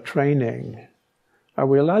POA training. Are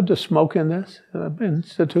we allowed to smoke in this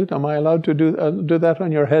institute? Am I allowed to do that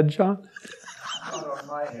on your head, John? Not on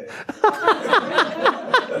my head.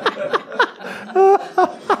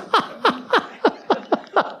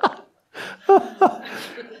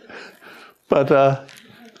 But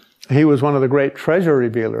he was one of the great treasure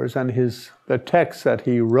revealers, and the texts that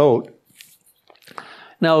he wrote.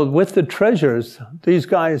 Now, with the treasures, these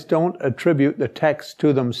guys don't attribute the texts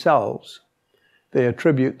to themselves. They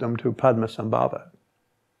attribute them to Padma Sambhava.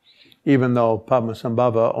 Even though Padma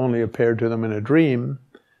Sambhava only appeared to them in a dream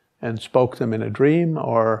and spoke them in a dream,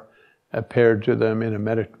 or appeared to them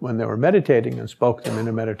when they were meditating and spoke to them in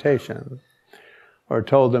a meditation, or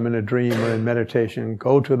told them in a dream or in meditation,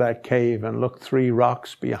 go to that cave and look 3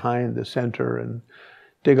 rocks behind the center and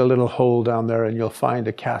dig a little hole down there and you'll find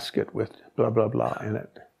a casket with blah, blah, blah in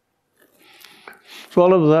it. So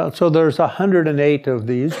all of that, so there's 108 of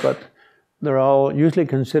these, but they're all usually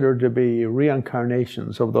considered to be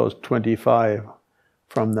reincarnations of those 25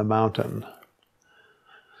 from the mountain.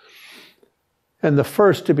 And the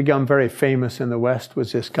first to become very famous in the West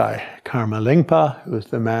was this guy, Karma Lingpa, who was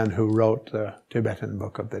the man who wrote the Tibetan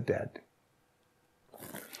Book of the Dead.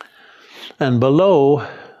 And below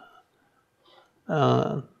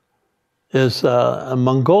is a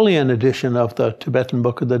Mongolian edition of the Tibetan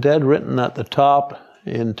Book of the Dead, written at the top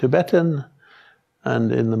in Tibetan,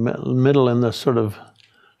 and in the middle in this sort of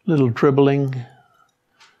little dribbling.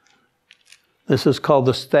 This is called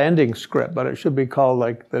the standing script, but it should be called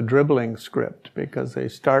like the dribbling script because they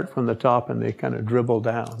start from the top and they kind of dribble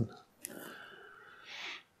down.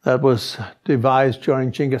 That was devised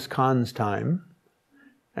during Genghis Khan's time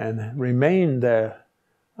and remained the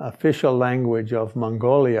official language of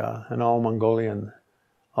Mongolia and all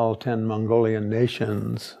 10 Mongolian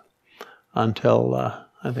nations until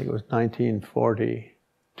I think it was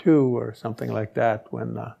 1942 or something like that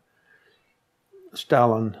when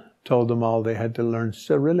Stalin told them all they had to learn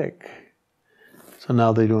Cyrillic. So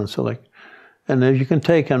now they're doing Cyrillic. And then you can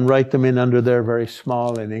take and write them in under there very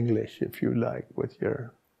small in English if you like with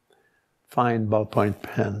your fine ballpoint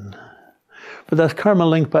pen. But that's Karma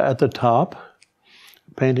Lingpa at the top,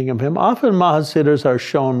 painting of him. Often Mahasiddhas are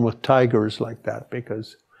shown with tigers like that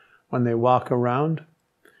because when they walk around,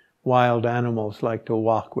 wild animals like to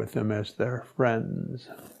walk with them as their friends.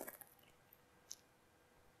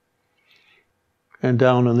 And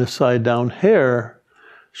down on this side down here,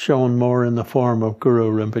 shown more in the form of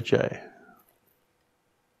Guru Rinpoche.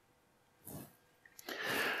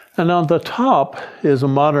 And on the top is a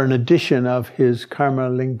modern edition of his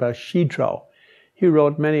Karma Lingpa Shidro. He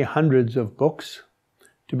wrote many hundreds of books.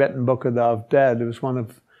 Tibetan Book of the Dead, it was one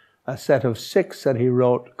of a set of 6 that he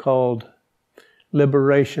wrote called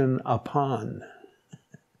Liberation Upon.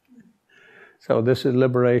 So this is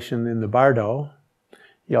liberation in the Bardo.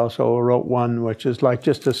 He also wrote one which is like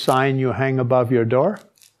just a sign you hang above your door.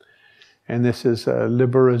 And this is a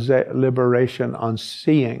liberation on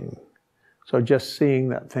seeing. So just seeing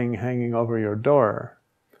that thing hanging over your door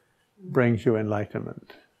brings you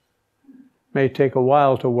enlightenment. May take a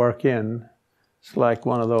while to work in. It's like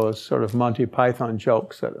one of those sort of Monty Python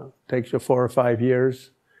jokes that takes you 4 or 5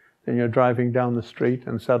 years. Then you're driving down the street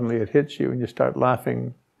and suddenly it hits you and you start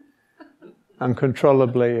laughing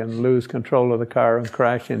uncontrollably and lose control of the car and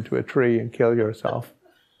crash into a tree and kill yourself.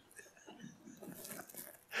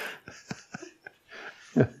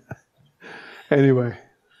 Anyway,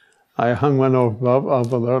 I hung one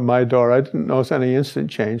over my door. I didn't notice any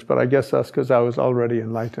instant change, but I guess that's because I was already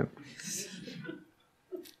enlightened.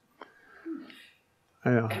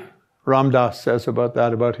 Ram Dass says about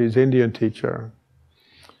that, about his Indian teacher.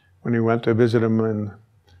 When he went to visit him in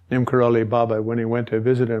Nimkaroli Baba, when he went to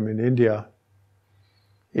visit him in India,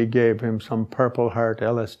 he gave him some Purple Heart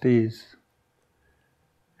LSDs.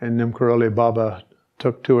 And Nimkaroli Baba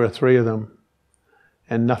took 2 or 3 of them,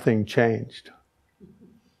 and nothing changed.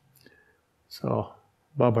 So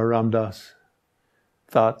Baba Ram Dass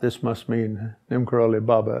thought this must mean Nimkaroli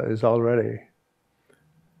Baba is already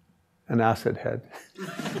an acid head.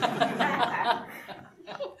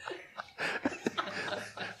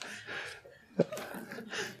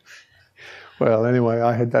 Well, anyway,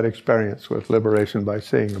 I had that experience with liberation by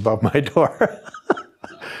seeing above my door.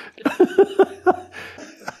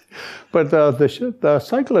 But the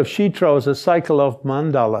cycle of Shitro is a cycle of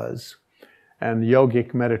mandalas and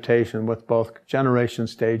yogic meditation with both generation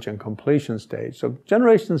stage and completion stage. So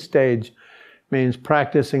generation stage means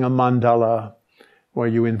practicing a mandala where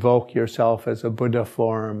you invoke yourself as a Buddha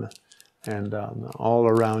form and all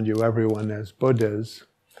around you, everyone as Buddhas.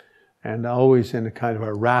 And always in a kind of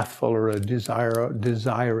a wrathful or a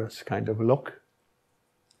desirous kind of look.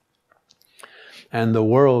 And the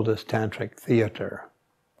world is tantric theater.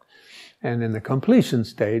 And in the completion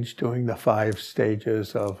stage, doing the 5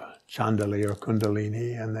 stages of Chandali or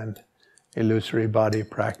Kundalini, and then illusory body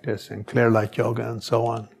practice and clear light yoga and so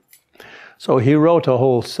on. So he wrote a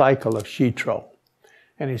whole cycle of Shitro.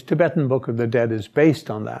 And his Tibetan Book of the Dead is based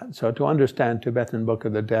on that. So to understand Tibetan Book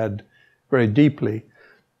of the Dead very deeply,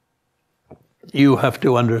 you have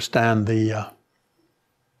to understand the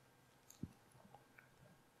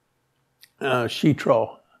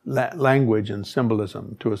Shitro language and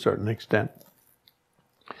symbolism to a certain extent.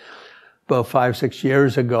 About 5-6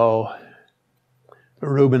 years ago,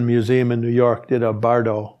 Rubin Museum in New York did a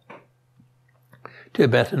Bardo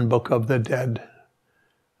Tibetan Book of the Dead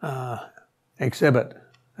exhibit,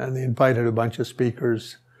 and they invited a bunch of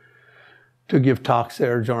speakers to give talks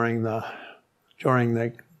there during the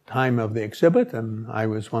time of the exhibit, and I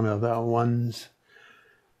was one of the ones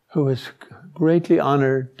who was greatly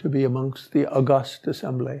honored to be amongst the august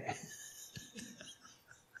assembly.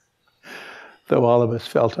 Though all of us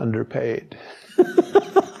felt underpaid.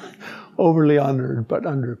 Overly honored, but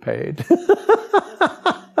underpaid.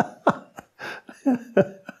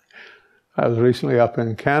 I was recently up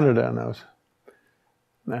in Canada, and I was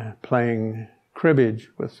playing cribbage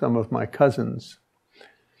with some of my cousins.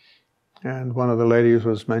 And one of the ladies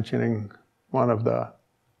was mentioning one of the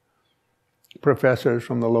professors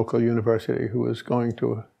from the local university who was going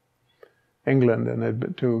to England and had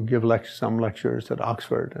been to give some lectures at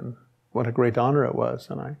Oxford, and what a great honor it was.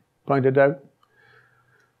 And I pointed out,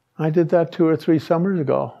 I did that 2 or 3 summers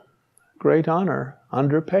ago. Great honor,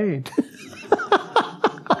 underpaid.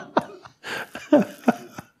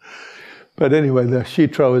 But anyway, the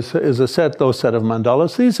Shitro is those set of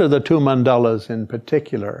mandalas. These are the 2 mandalas in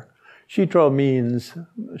particular. Shitro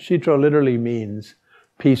literally means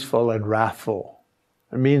peaceful and wrathful.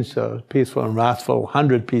 It means peaceful and wrathful,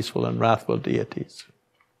 100 peaceful and wrathful deities.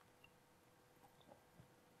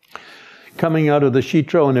 Coming out of the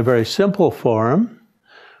Shitro in a very simple form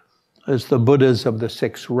is the Buddhas of the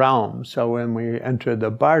 6 realms. So when we enter the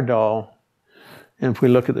Bardo, if we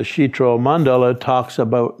look at the Shitro mandala, it talks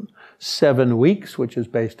about 7 weeks, which is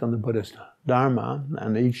based on the Buddhist Dharma,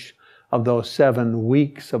 and each of those 7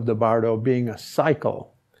 weeks of the Bardo being a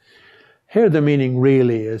cycle. Here the meaning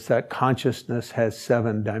really is that consciousness has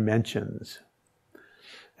 7 dimensions,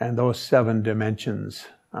 and those 7 dimensions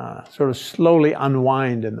sort of slowly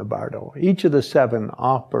unwind in the Bardo. Each of the 7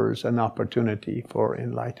 offers an opportunity for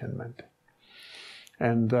enlightenment.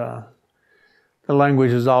 And the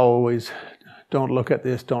language is always, don't look at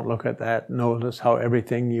this, don't look at that. Notice how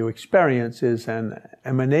everything you experience is an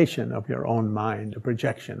emanation of your own mind, a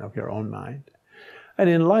projection of your own mind. And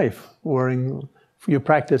in life, if you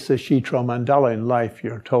practice the Shitro mandala in life,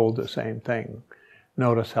 you're told the same thing.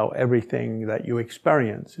 Notice how everything that you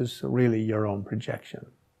experience is really your own projection.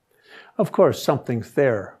 Of course, something's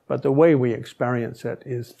there, but the way we experience it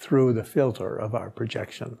is through the filter of our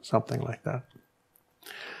projection, something like that.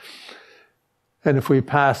 And if we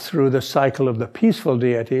pass through the cycle of the peaceful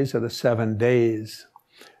deities, of the 7 days,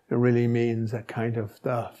 it really means a kind of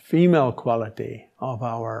the female quality of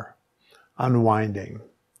our unwinding,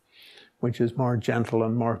 which is more gentle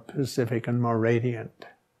and more pacific and more radiant,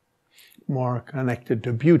 more connected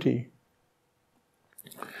to beauty.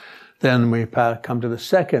 Then we come to the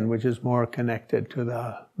 2nd, which is more connected to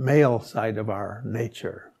the male side of our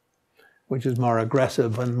nature, which is more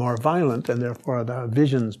aggressive and more violent, and therefore the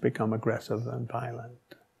visions become aggressive and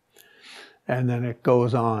violent. And then it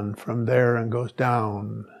goes on from there and goes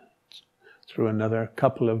down through another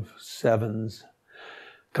couple of cycles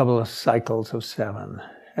of 7.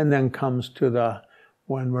 And then comes to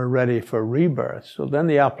when we're ready for rebirth. So then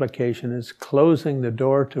the application is closing the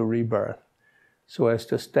door to rebirth, so as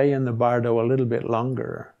to stay in the Bardo a little bit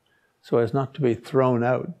longer, so as not to be thrown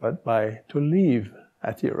out, but to leave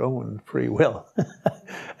at your own free will,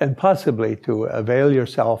 and possibly to avail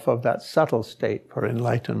yourself of that subtle state for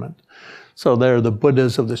enlightenment. So they're the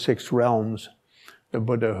Buddhas of the 6 realms, the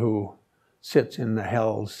Buddha who sits in the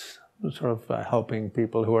hells, sort of helping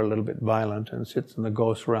people who are a little bit violent, and sits in the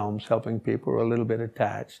ghost realms, helping people who are a little bit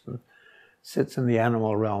attached, and sits in the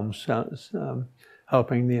animal realms,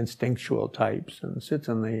 helping the instinctual types, and sits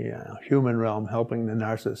in the human realm, helping the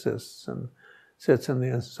narcissists, and sits in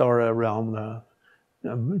the Asura realm,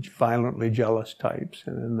 the violently jealous types,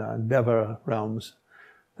 and in the Deva realms,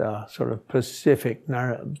 the sort of pacific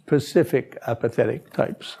apathetic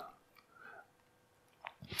types.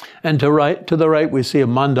 And to the right we see a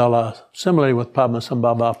mandala, similarly with Padma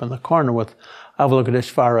Sambhava up in the corner, with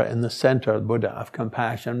Avalokiteshvara in the center, the Buddha of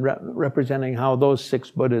compassion, representing how those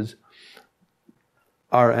 6 Buddhas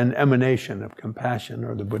are an emanation of compassion,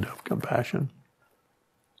 or the Buddha of compassion.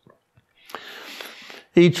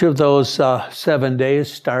 Each of those 7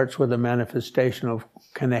 days starts with a manifestation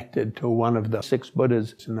connected to one of the 6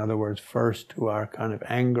 Buddhas. In other words, first to our kind of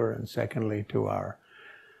anger, and secondly to our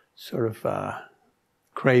sort of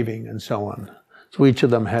craving, and so on. So each of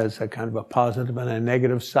them has a kind of a positive and a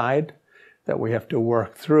negative side that we have to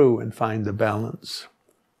work through and find the balance.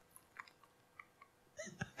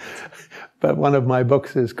 But one of my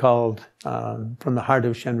books is called From the Heart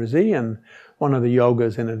of Shenrezi, and one of the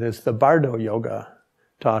yogas in it is the Bardo yoga,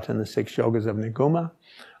 taught in the 6 yogas of Niguma.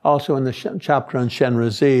 Also in the chapter on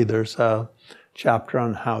Shenrezi, there's a chapter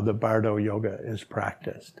on how the Bardo Yoga is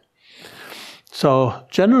practiced. So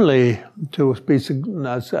generally, to be,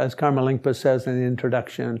 as Karma Lingpa says in the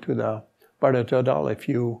introduction to the Bardo Thodol, if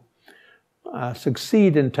you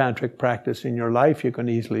succeed in tantric practice in your life, you can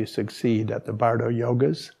easily succeed at the Bardo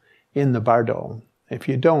Yogas in the Bardo. If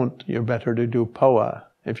you don't, you're better to do Poa.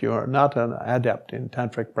 If you are not an adept in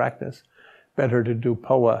tantric practice, better to do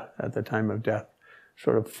Poa at the time of death,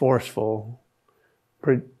 sort of forceful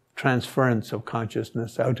transference of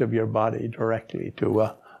consciousness out of your body directly to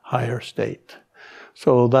a higher state.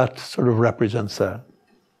 So that sort of represents that.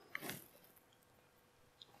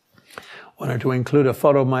 Wanted to include a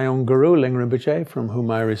photo of my own guru, Ling Rinpoche, from whom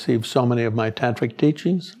I received so many of my tantric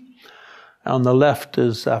teachings. On the left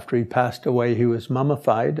is after he passed away, he was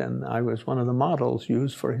mummified, and I was one of the models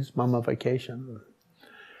used for his mummification.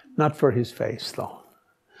 Not for his face, though.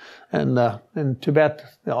 And in Tibet,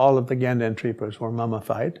 all of the Ganden Tripas were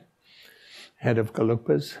mummified, head of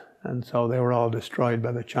Gelugpas, and so they were all destroyed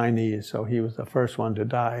by the Chinese, so he was the first one to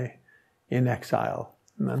die in exile,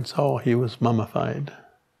 and so he was mummified.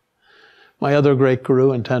 My other great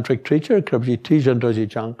guru and tantric teacher, Krabji Tijan Doji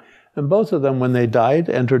Chang, and both of them, when they died,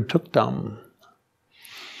 entered Tukdam.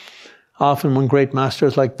 Often when great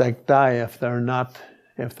masters like that die, if they're not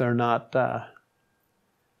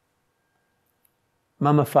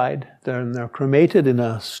mummified, they're cremated in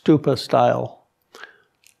a stupa-style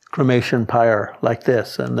cremation pyre like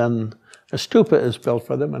this, and then a stupa is built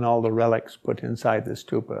for them, and all the relics put inside the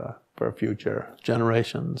stupa for future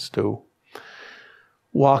generations to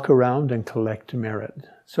walk around and collect merit.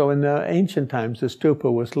 So in the ancient times, the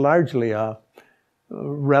stupa was largely a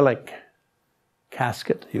relic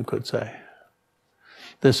casket, you could say.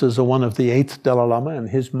 This is one of the 8th Dalai Lama, and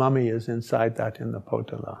his mummy is inside that in the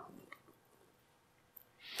Potala.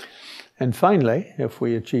 And finally, if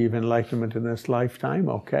we achieve enlightenment in this lifetime,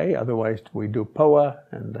 okay, otherwise we do Poa,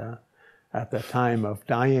 and at the time of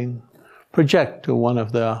dying, project to one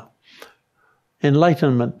of the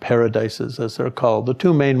enlightenment paradises, as they're called. The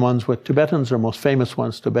two main ones with Tibetans, or most famous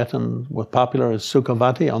ones Tibetan with popular, is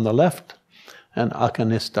Sukhavati on the left and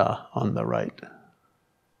Akanista on the right.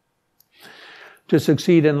 To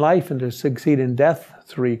succeed in life and to succeed in death,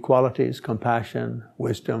 3 qualities: compassion,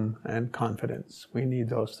 wisdom, and confidence. We need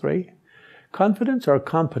those 3. Confidence or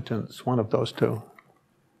competence, one of those 2.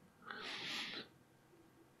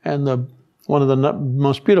 And one of the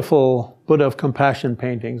most beautiful Buddha of Compassion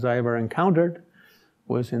paintings I ever encountered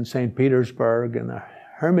was in St. Petersburg in the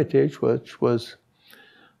Hermitage, which was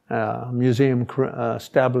a museum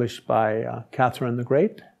established by Catherine the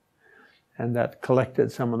Great, and that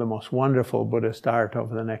collected some of the most wonderful Buddhist art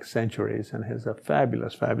over the next centuries, and has a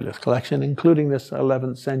fabulous, fabulous collection, including this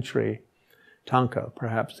 11th century Tanka,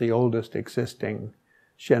 perhaps the oldest existing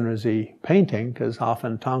Shenrezi painting, because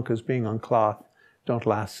often Tankas being on cloth don't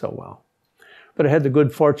last so well. But I had the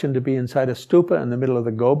good fortune to be inside a stupa in the middle of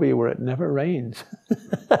the Gobi where it never rains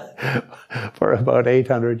for about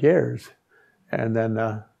 800 years. And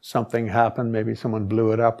then something happened, maybe someone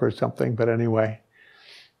blew it up or something, but anyway,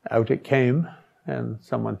 out it came, and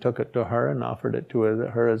someone took it to her and offered it to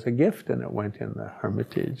her as a gift, and it went in the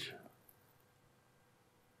Hermitage.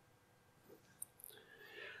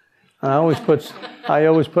 I always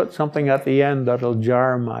put something at the end that'll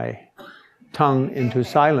jar my tongue into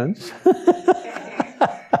silence.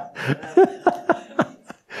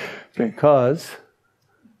 Because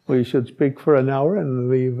we should speak for an hour and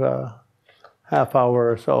leave a half hour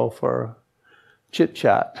or so for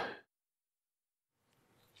chit-chat.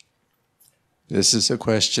 This is a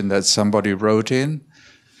question that somebody wrote in.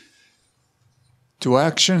 Do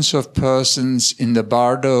actions of persons in the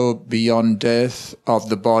bardo beyond death of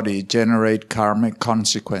the body generate karmic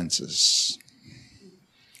consequences?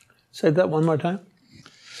 Say that one more time.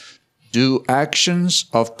 Do actions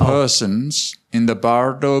of persons in the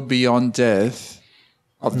bardo beyond death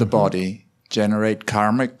of the body generate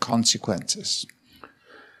karmic consequences?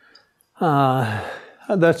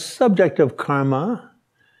 The subject of karma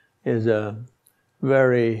is a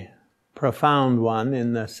very profound one,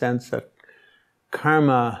 in the sense that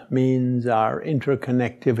karma means our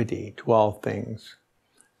interconnectivity to all things,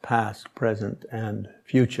 past, present, and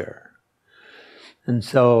future. And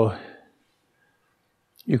so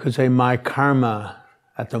you could say my karma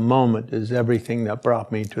at the moment is everything that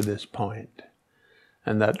brought me to this point,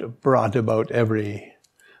 and that brought about every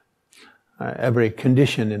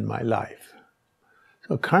condition in my life.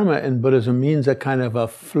 So karma in Buddhism means a kind of a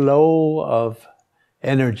flow of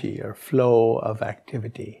energy or flow of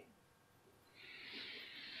activity.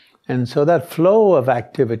 And so that flow of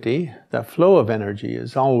activity, that flow of energy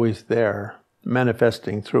is always there,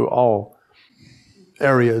 manifesting through all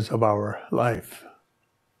areas of our life.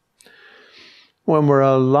 When we're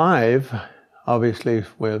alive, obviously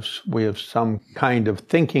we have some kind of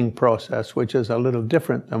thinking process which is a little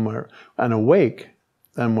different than and awake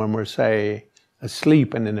than when we're, say,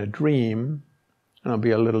 asleep and in a dream. And it'll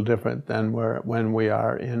be a little different than when we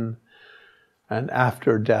are in an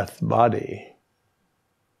after-death body.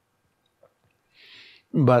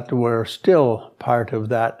 But we're still part of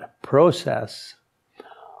that process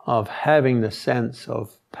of having the sense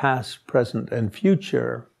of past, present, and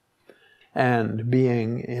future, and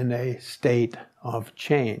being in a state of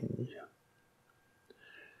change.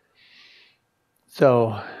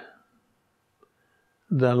 So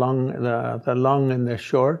the long and the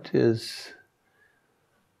short is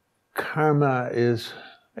karma is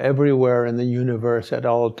everywhere in the universe at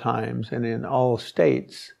all times and in all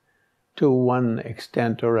states to one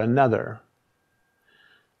extent or another.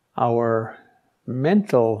 Our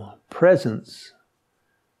mental presence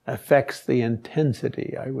affects the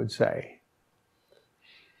intensity, I would say.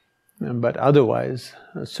 But otherwise,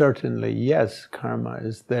 certainly, yes, karma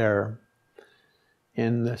is there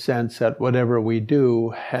in the sense that whatever we do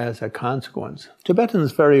has a consequence.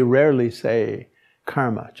 Tibetans very rarely say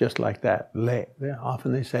karma just like that, le.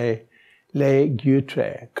 Often they say le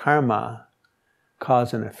gyutre, karma,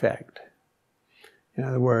 cause and effect. In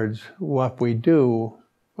other words, what we do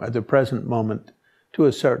at the present moment to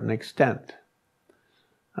a certain extent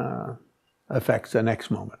affects the next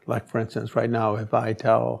moment. Like, for instance, right now, if I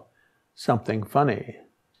tell something funny,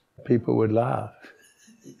 people would laugh.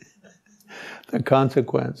 The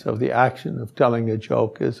consequence of the action of telling a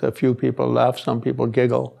joke is a few people laugh, some people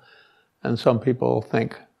giggle, and some people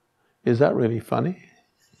think, is that really funny?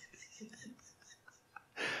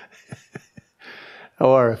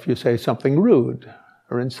 Or if you say something rude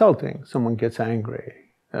or insulting, someone gets angry.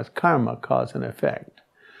 That's karma, cause and effect.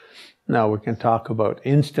 Now we can talk about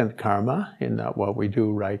instant karma, in that what we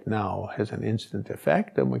do right now has an instant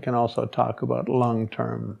effect, and we can also talk about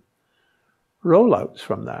long-term rollouts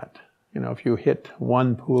from that. You know, if you hit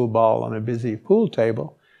one pool ball on a busy pool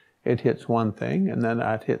table, it hits one thing, and then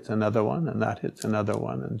that hits another one, and that hits another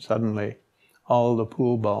one, and suddenly all the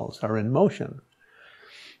pool balls are in motion.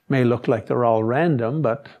 May look like they're all random,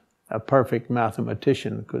 but a perfect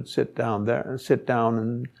mathematician could sit down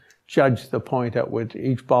and judge the point at which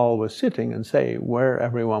each ball was sitting and say where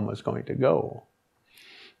everyone was going to go.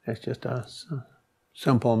 It's just a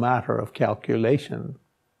simple matter of calculation.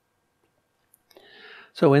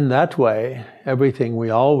 So in that way, everything we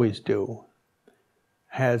always do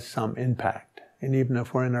has some impact. And even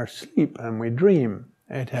if we're in our sleep and we dream,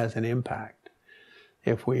 it has an impact.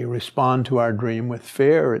 If we respond to our dream with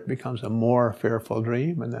fear, it becomes a more fearful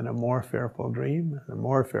dream, and then a more fearful dream, and a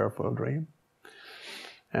more fearful dream.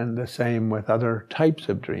 And the same with other types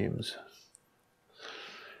of dreams.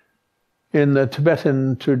 In the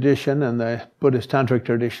Tibetan tradition and the Buddhist Tantric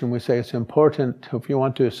tradition, we say it's important, if you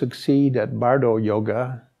want to succeed at Bardo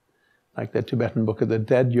yoga, like the Tibetan Book of the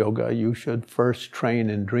Dead yoga, you should first train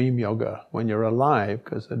in dream yoga when you're alive,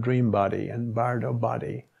 because the dream body and Bardo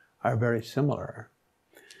body are very similar.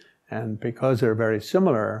 And because they're very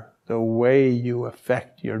similar, the way you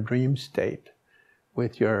affect your dream state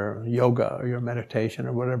with your yoga or your meditation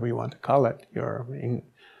or whatever you want to call it,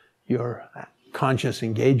 your conscious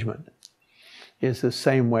engagement, is the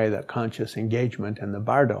same way that conscious engagement in the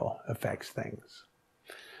Bardo affects things.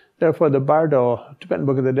 Therefore, the Bardo, Tibetan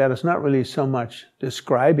Book of the Dead, is not really so much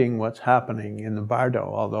describing what's happening in the Bardo,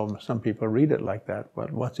 although some people read it like that.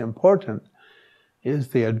 But what's important is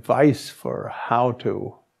the advice for how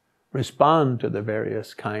to respond to the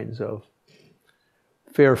various kinds of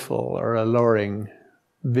fearful or alluring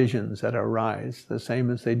visions that arise, the same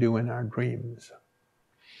as they do in our dreams.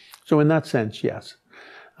 So in that sense, yes,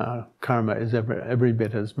 karma is every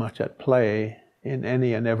bit as much at play in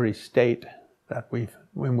any and every state that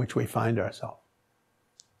in which we find ourselves.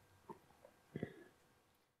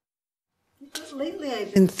 Lately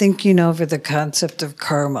I've been thinking over the concept of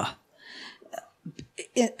karma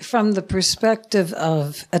from the perspective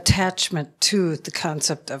of attachment to the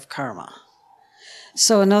concept of karma.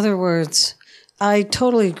 So in other words, I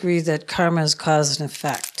totally agree that karma is cause and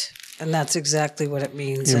effect, and that's exactly what it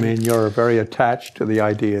means. You mean you're very attached to the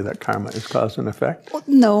idea that karma is cause and effect? Well,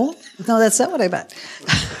 no, that's not what I meant.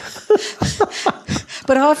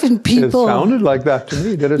 But often people... It sounded like that to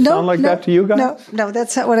me. Did it sound like that to you guys? No,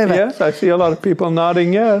 that's not what I meant. Yes, I see a lot of people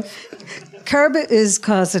nodding yes. Karma is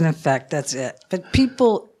cause and effect, that's it. But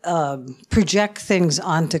people project things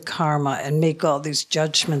onto karma and make all these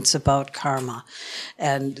judgments about karma,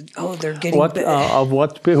 and they're getting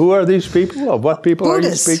who are these people? Of what people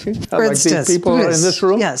Buddhists, are you speaking? for Like instance, these people Buddhists, in this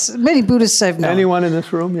room? Yes, many Buddhists I've known. Anyone in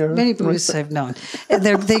this room? Many Buddhists I've known, and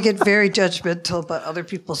they get very judgmental about other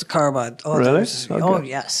people's karma. Really? Okay. Okay.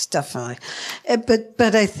 Yes, definitely.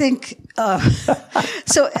 But I think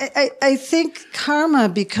so. I think karma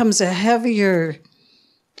becomes a heavier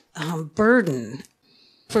burden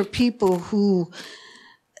for people who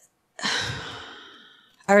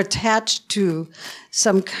are attached to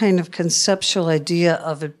some kind of conceptual idea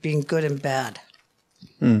of it being good and bad.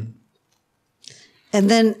 And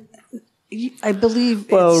then I believe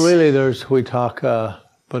really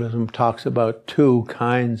Buddhism talks about two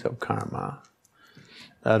kinds of karma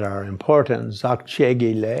that are important.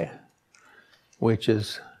 Zakchegile, which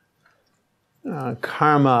is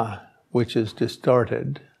karma which is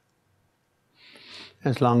distorted.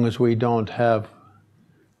 As long as we don't have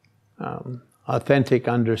authentic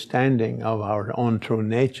understanding of our own true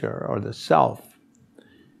nature or the self,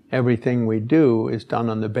 everything we do is done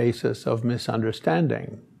on the basis of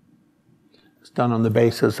misunderstanding. It's done on the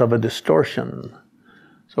basis of a distortion.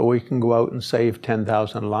 So we can go out and save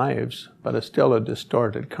 10,000 lives, but it's still a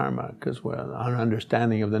distorted karma because our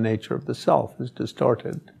understanding of the nature of the self is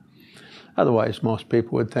distorted. Otherwise, most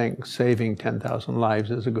people would think saving 10,000 lives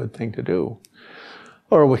is a good thing to do.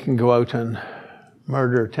 Or we can go out and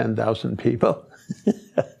murder 10,000 people.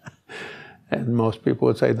 And most people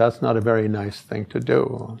would say that's not a very nice thing to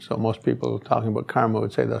do. So most people talking about karma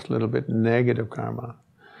would say that's a little bit negative karma.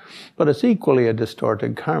 But it's equally a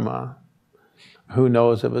distorted karma. Who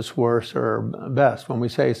knows if it's worse or best? When we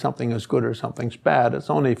say something is good or something's bad, it's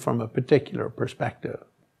only from a particular perspective.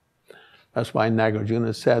 That's why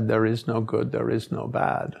Nagarjuna said there is no good, there is no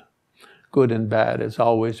bad. Good and bad is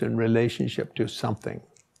always in relationship to something.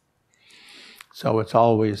 So it's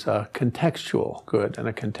always a contextual good and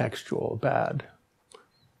a contextual bad.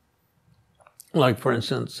 Like, for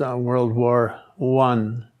instance, World War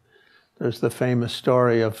I, there's the famous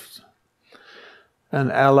story of an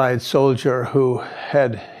Allied soldier who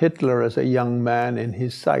had Hitler as a young man in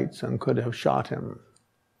his sights and could have shot him.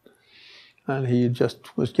 And he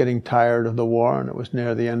just was getting tired of the war, and it was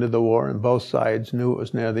near the end of the war, and both sides knew it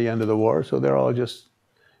was near the end of the war, so they're all just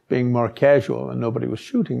being more casual, and nobody was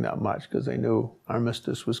shooting that much because they knew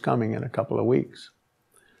armistice was coming in a couple of weeks.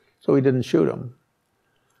 So he didn't shoot him.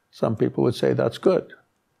 Some people would say that's good.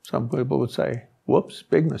 Some people would say, whoops,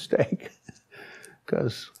 big mistake,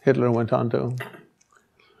 because Hitler went on to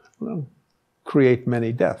create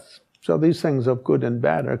many deaths. So these things of good and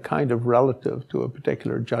bad are kind of relative to a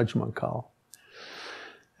particular judgment call.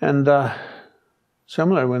 And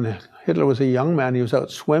similar, when Hitler was a young man, he was out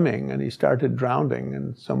swimming and he started drowning,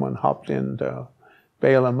 and someone hopped in to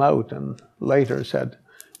bail him out and later said,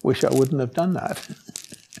 wish I wouldn't have done that.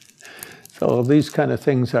 So these kind of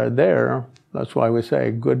things are there. That's why we say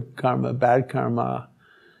good karma, bad karma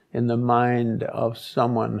in the mind of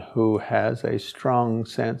someone who has a strong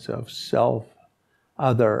sense of self,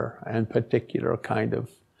 other, and particular kind of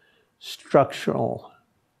structural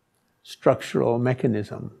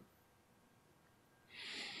mechanism.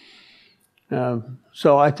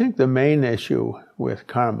 So I think the main issue with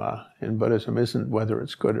karma in Buddhism isn't whether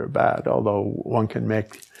it's good or bad, although one can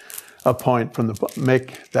make a point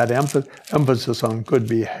make that emphasis on good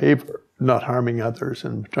behavior, not harming others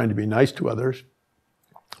and trying to be nice to others.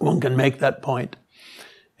 One can make that point.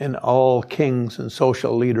 And all kings and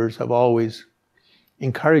social leaders have always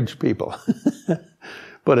encouraged people,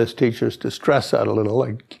 Buddhist teachers, to stress that a little,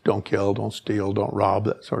 like don't kill, don't steal, don't rob,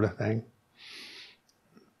 that sort of thing.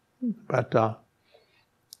 But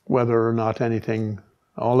whether or not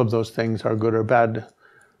all of those things are good or bad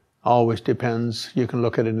always depends. You can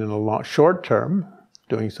look at it in a short term.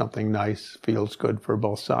 Doing something nice feels good for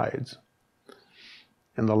both sides.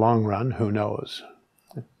 In the long run, who knows?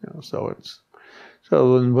 So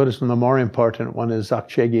in Buddhism, the more important one is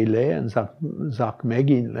Zakchegile and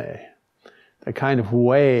Zakmeginle. The kind of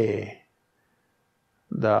way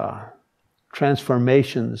the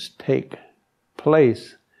transformations take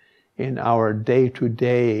place in our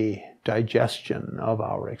day-to-day digestion of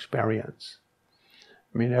our experience.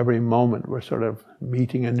 I mean, every moment we're sort of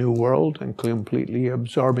meeting a new world and completely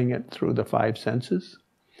absorbing it through the five senses.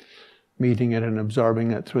 Meeting it and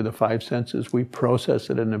absorbing it through the five senses, we process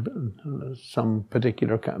it in some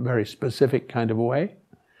particular, very specific kind of way.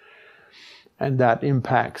 And that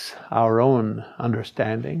impacts our own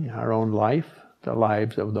understanding, our own life, the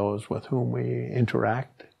lives of those with whom we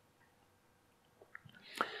interact.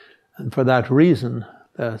 And for that reason,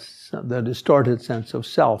 the distorted sense of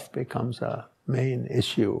self becomes a main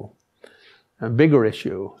issue, a bigger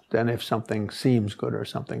issue than if something seems good or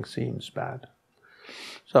something seems bad.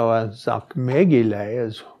 So as Zakmegile,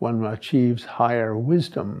 as one achieves higher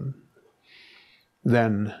wisdom,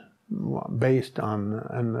 then based on,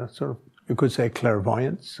 and sort of, you could say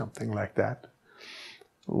clairvoyance, something like that,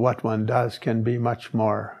 what one does can be much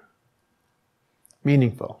more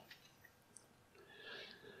meaningful.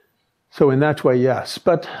 So in that way, yes.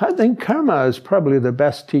 But I think karma is probably the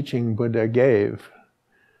best teaching Buddha gave,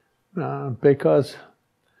 because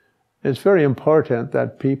it's very important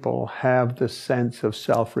that people have the sense of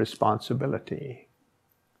self-responsibility,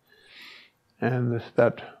 and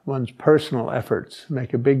that one's personal efforts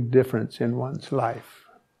make a big difference in one's life.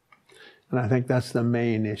 And I think that's the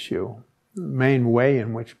main issue, the main way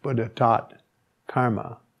in which Buddha taught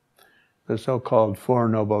karma, the so-called Four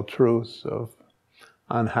Noble Truths of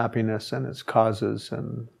unhappiness and its causes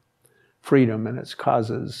and freedom and its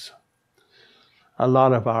causes. A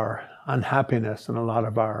lot of our unhappiness and a lot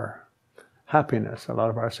of our happiness, a lot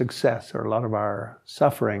of our success, or a lot of our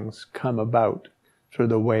sufferings come about through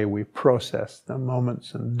the way we process the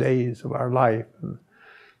moments and days of our life, and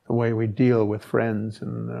the way we deal with friends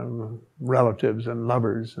and relatives and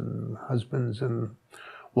lovers and husbands and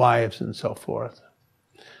wives and so forth.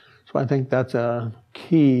 So I think that's a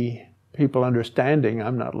key, people understanding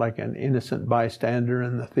I'm not like an innocent bystander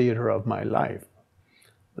in the theater of my life.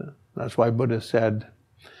 That's why Buddha said,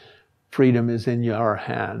 freedom is in your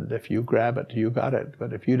hand. If you grab it, you got it.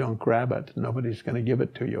 But if you don't grab it, nobody's going to give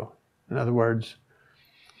it to you. In other words,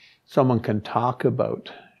 someone can talk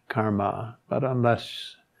about karma, but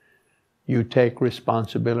unless you take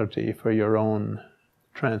responsibility for your own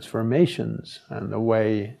transformations and the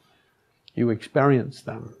way you experience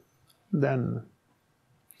them, then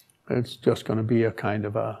it's just going to be a kind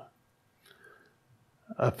of a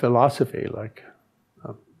philosophy, like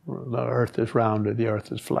the earth is round or the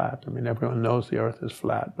earth is flat. I mean, everyone knows the earth is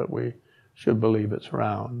flat, but we should believe it's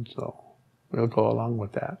round, so we'll go along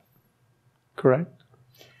with that. Correct?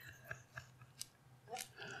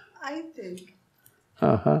 I think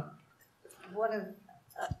Uh-huh. one of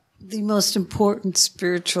the most important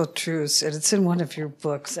spiritual truths, and it's in one of your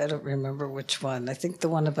books, I don't remember which one, I think the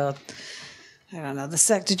one about, I don't know,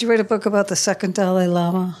 did you write a book about the second Dalai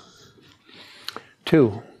Lama?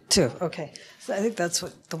 Two, okay. So I think that's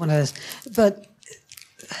what the one is. But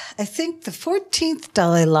I think the 14th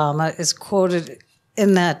Dalai Lama is quoted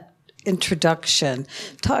in that introduction,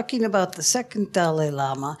 talking about the second Dalai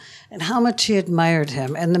Lama and how much he admired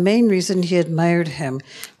him. And the main reason he admired him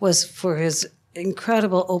was for his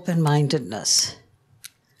incredible open-mindedness.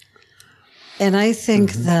 And I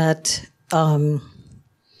think that,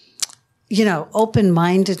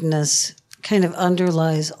 open-mindedness kind of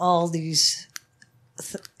underlies all these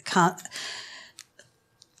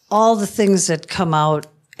all the things that come out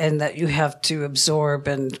and that you have to absorb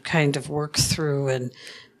and kind of work through and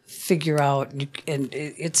figure out. And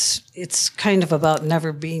it's kind of about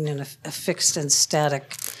never being in a fixed and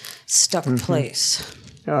static, stuck place.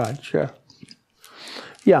 All right, sure.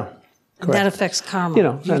 Yeah, and that affects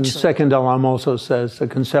karma. And second Dalai also says the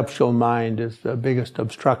conceptual mind is the biggest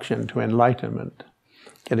obstruction to enlightenment,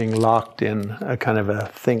 getting locked in a kind of a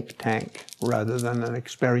think tank rather than an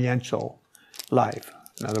experiential life.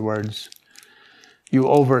 In other words, you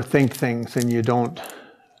overthink things and you don't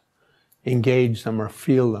engage them or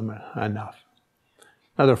feel them enough.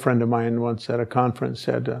 Another friend of mine once at a conference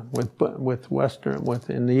said, in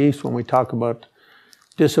the East, when we talk about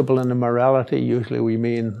discipline and morality, usually we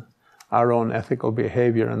mean our own ethical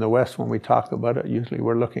behavior. In the West, when we talk about it, usually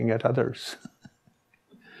we're looking at others.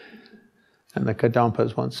 And the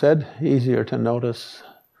Kadampas once said, easier to notice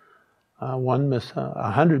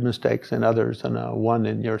 100 mistakes in others than one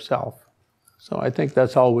in yourself. So I think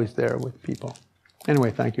that's always there with people.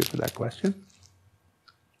 Anyway, thank you for that question.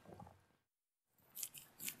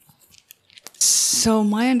 So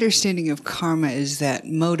my understanding of karma is that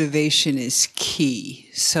motivation is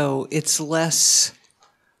key. So it's less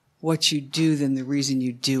what you do than the reason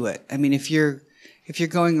you do it. I mean, if you're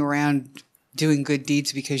going around doing good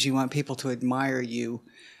deeds because you want people to admire you,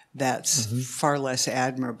 that's far less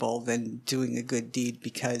admirable than doing a good deed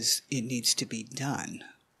because it needs to be done.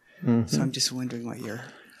 So I'm just wondering what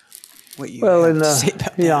you have to say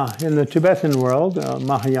about that. Yeah, in the Tibetan world,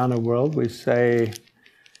 Mahayana world, we say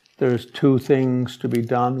there's two things to be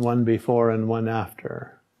done, one before and one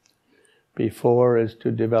after. Before is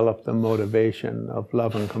to develop the motivation of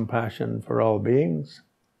love and compassion for all beings.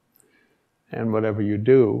 And whatever you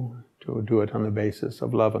do, to do it on the basis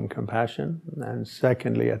of love and compassion. And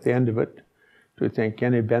secondly, at the end of it, to think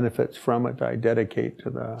any benefits from it I dedicate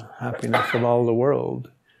to the happiness of all the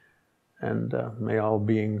world. and may all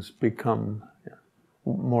beings become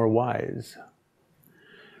more wise.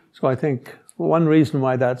 So I think one reason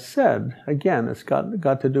why that's said, again, it's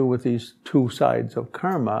got to do with these two sides of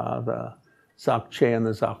karma, the Dzogchen and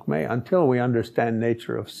the Dzogchen. Until we understand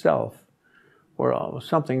nature of self, where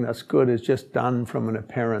something that's good is just done from an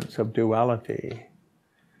appearance of duality.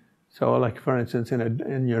 So, like for instance,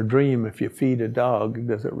 in your dream, if you feed a dog,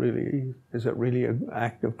 is it really an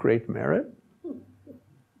act of great merit?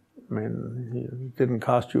 I mean, it didn't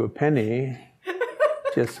cost you a penny,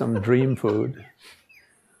 just some dream food.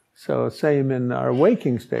 So, same in our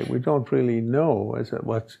waking state, we don't really know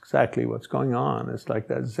exactly what's going on. It's like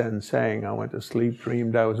that Zen saying, I went to sleep,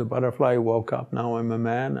 dreamed I was a butterfly, woke up, now I'm a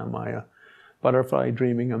man. Am I a butterfly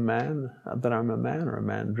dreaming a man? That I'm a man, or a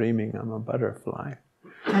man dreaming I'm a butterfly?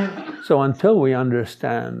 So until we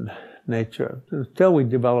understand nature, until we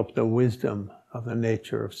develop the wisdom of the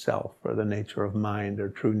nature of self, or the nature of mind, or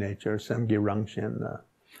true nature, Semgi Rangchen, the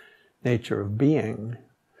nature of being,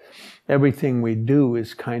 everything we do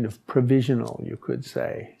is kind of provisional, you could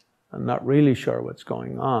say. I'm not really sure what's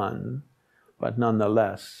going on, but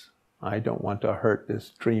nonetheless, I don't want to hurt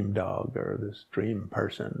this dream dog or this dream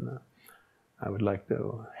person. I would like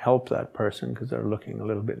to help that person because they're looking a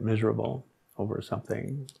little bit miserable over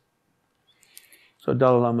something. So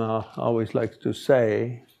Dalai Lama always likes to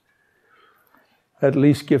say, at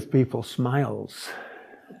least give people smiles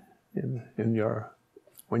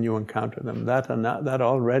when you encounter them. That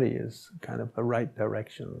already is kind of the right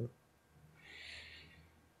direction.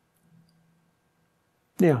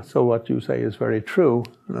 Yeah, so what you say is very true,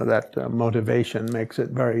 that motivation makes it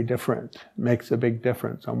very different, makes a big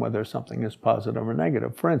difference on whether something is positive or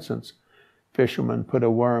negative. For instance, fishermen put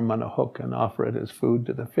a worm on a hook and offer it as food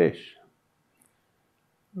to the fish.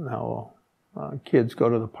 Now, kids go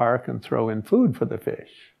to the park and throw in food for the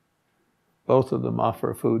fish. Both of them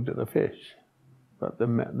offer food to the fish. But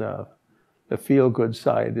the feel-good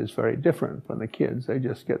side is very different from the kids. They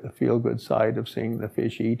just get the feel-good side of seeing the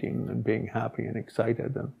fish eating and being happy and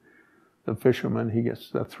excited. And the fisherman, he gets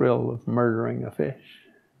the thrill of murdering a fish.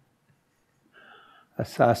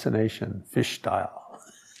 Assassination, fish style.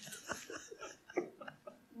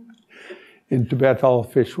 In Tibet, all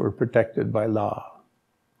fish were protected by law.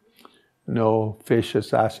 No fish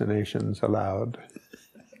assassinations allowed.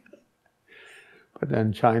 But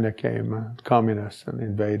then China came, communists, and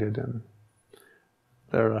invaded, and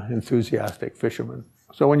they're enthusiastic fishermen.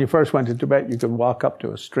 So when you first went to Tibet, you could walk up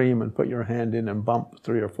to a stream and put your hand in and bump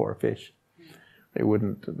 3 or 4 fish. They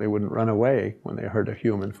wouldn't run away when they heard a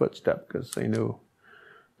human footstep, because they knew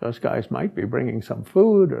those guys might be bringing some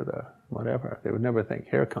food or whatever. They would never think,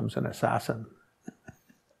 here comes an assassin.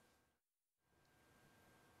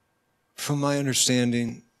 From my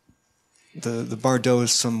understanding, the Bardo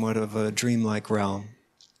is somewhat of a dreamlike realm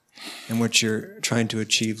in which you're trying to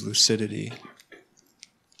achieve lucidity.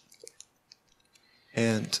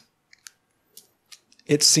 And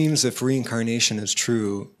it seems if reincarnation is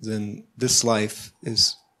true, then this life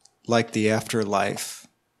is like the afterlife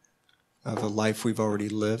of a life we've already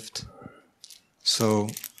lived. So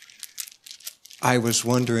I was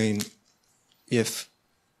wondering if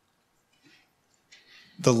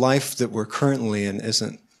the life that we're currently in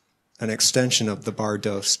isn't an extension of the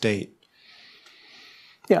Bardo state.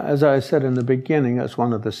 Yeah, as I said in the beginning, that's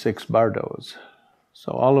one of the 6 Bardos.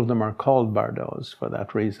 So all of them are called Bardos for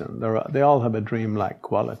that reason. They all have a dreamlike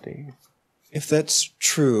quality. If that's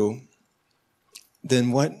true,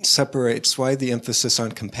 then why the emphasis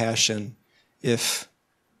on compassion if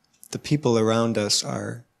the people around us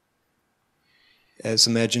are as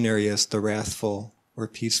imaginary as the wrathful or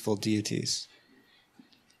peaceful deities?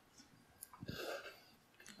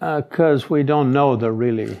 Because we don't know they're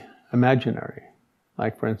really imaginary.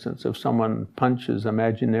 Like, for instance, if someone punches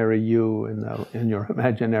imaginary you in your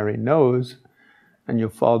imaginary nose, and you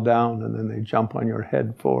fall down, and then they jump on your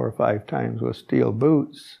head 4 or 5 times with steel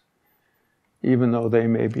boots, even though they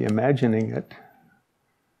may be imagining it,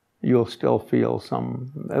 you'll still feel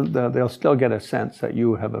they'll still get a sense that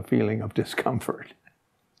you have a feeling of discomfort.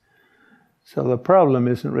 So the problem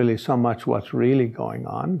isn't really so much what's really going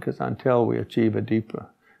on, because until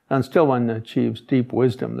one achieves deep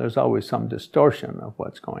wisdom, there's always some distortion of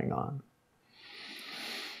what's going on.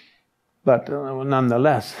 But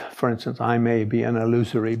nonetheless, for instance, I may be an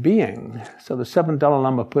illusory being. So the 7th Dalai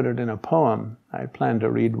Lama put it in a poem. I planned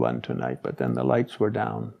to read one tonight, but then the lights were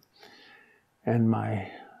down. And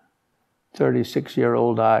my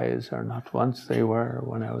 36-year-old eyes are not what they were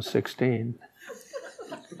when I was 16.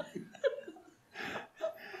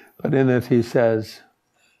 But in it he says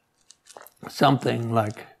something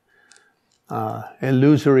like,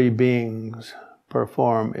 illusory beings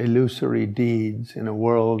perform illusory deeds in a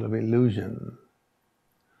world of illusion.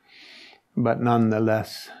 But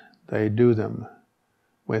nonetheless, they do them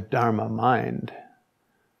with Dharma mind,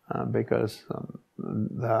 because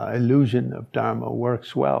the illusion of Dharma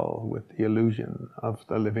works well with the illusion of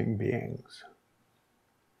the living beings.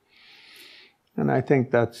 And I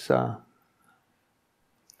think that's that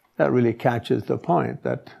really catches the point,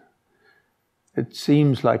 that it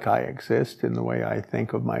seems like I exist in the way I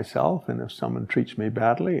think of myself, and if someone treats me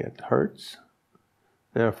badly, it hurts.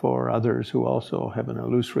 Therefore, others who also have an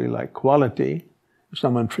illusory-like quality, if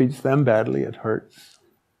someone treats them badly, it hurts.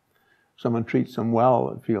 If someone treats them well,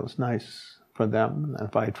 it feels nice for them. And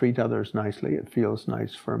if I treat others nicely, it feels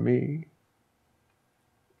nice for me.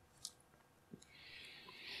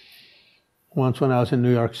 Once when I was in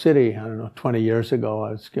New York City, 20 years ago,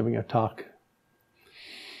 I was giving a talk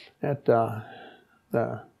at the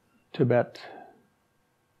Tibet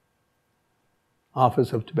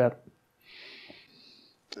Office of Tibet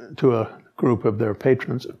to a group of their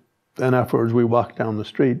patrons. And afterwards we walked down the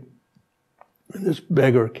street, and this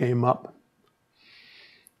beggar came up.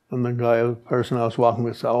 And the person I was walking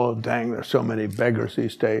with said, "Oh, dang, there's so many beggars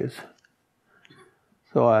these days."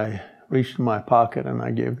 So I reached in my pocket and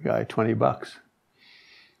I gave the guy $20.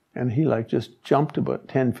 And he just jumped about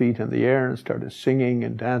 10 feet in the air and started singing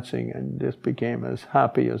and dancing and just became as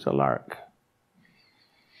happy as a lark.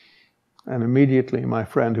 And immediately my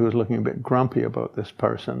friend, who was looking a bit grumpy about this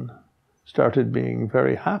person, started being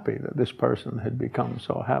very happy that this person had become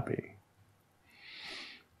so happy.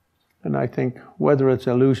 And I think whether it's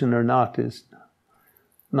illusion or not is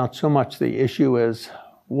not so much the issue as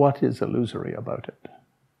what is illusory about it.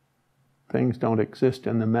 Things don't exist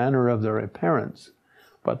in the manner of their appearance,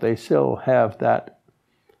 but they still have that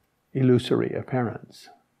illusory appearance.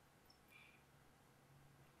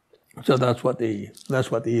 So that's what the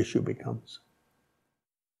issue becomes.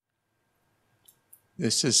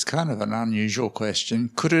 This is kind of an unusual question.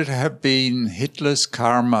 Could it have been Hitler's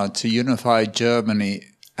karma to unify Germany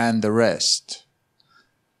and the rest?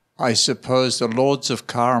 I suppose the lords of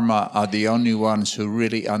karma are the only ones who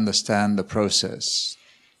really understand the process.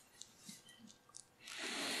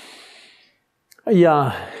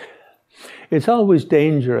 Yeah, it's always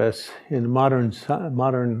dangerous in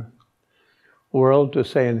modern world to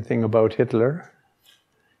say anything about Hitler,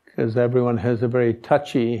 because everyone has a very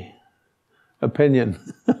touchy opinion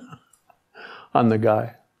on the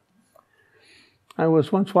guy. I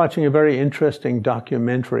was once watching a very interesting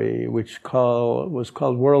documentary was called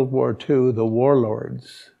World War II, The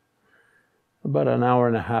Warlords. About an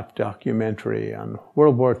hour-and-a-half documentary on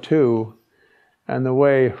World War II and the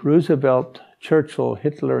way Roosevelt, Churchill,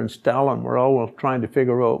 Hitler, and Stalin were all trying to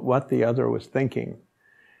figure out what the other was thinking,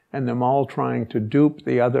 and them all trying to dupe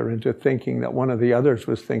the other into thinking that one of the others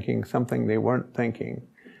was thinking something they weren't thinking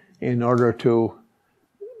in order to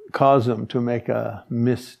cause them to make a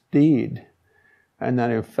misdeed. And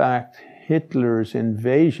that in fact, Hitler's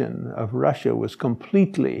invasion of Russia was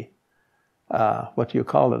completely, a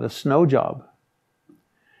snow job.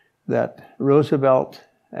 That Roosevelt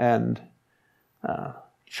and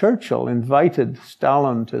Churchill invited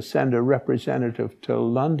Stalin to send a representative to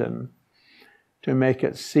London to make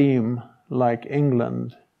it seem like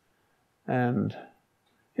England. And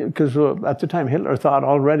because at the time Hitler thought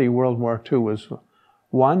already World War II was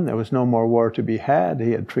won, there was no more war to be had.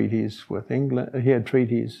 He had treaties with England, he had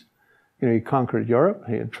treaties, he conquered Europe,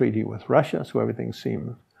 he had treaty with Russia, so everything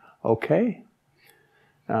seemed okay.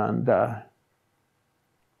 And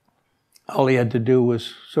all he had to do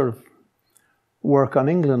was sort of work on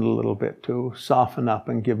England a little bit to soften up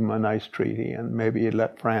and give him a nice treaty, and maybe he'd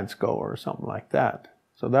let France go or something like that.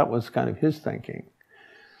 So that was kind of his thinking.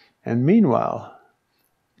 And meanwhile,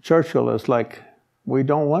 Churchill is like, we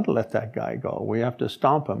don't want to let that guy go. We have to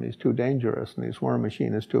stomp him. He's too dangerous, and his war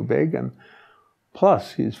machine is too big, and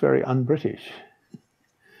plus he's very un-British.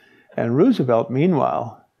 And Roosevelt,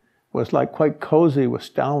 meanwhile, was quite cozy with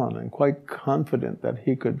Stalin and quite confident that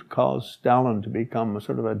he could cause Stalin to become a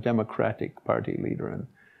sort of a Democratic Party leader and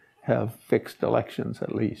have fixed elections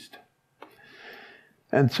at least.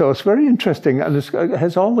 And so it's very interesting. And it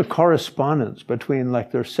has all the correspondence between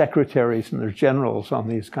their secretaries and their generals on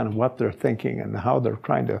these kind of what they're thinking and how they're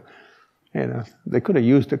trying to, they could have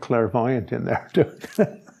used a clairvoyant in there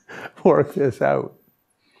to work this out.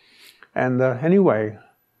 And anyway,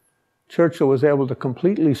 Churchill was able to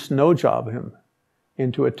completely snow job him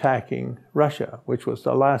into attacking Russia, which was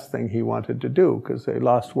the last thing he wanted to do, because they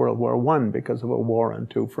lost World War I because of a war on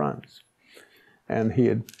two fronts. And he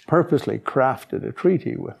had purposely crafted a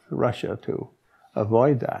treaty with Russia to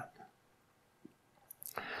avoid that.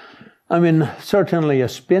 I mean, certainly a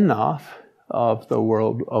spin-off of the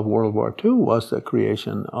world of World War II was the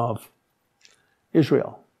creation of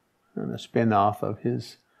Israel, and a spin-off of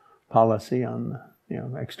his policy on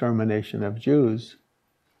extermination of Jews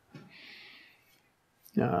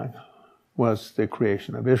was the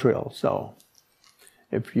creation of Israel. So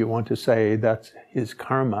if you want to say that's his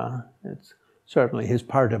karma, it's certainly his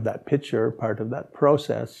part of that picture, part of that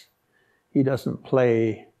process. He doesn't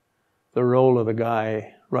play the role of a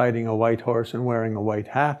guy riding a white horse and wearing a white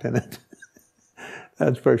hat in it.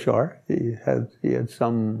 That's for sure. He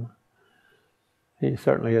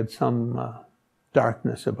certainly had some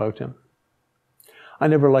darkness about him. I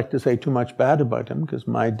never like to say too much bad about him because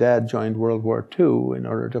my dad joined World War II in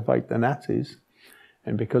order to fight the Nazis,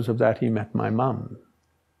 and because of that he met my mom.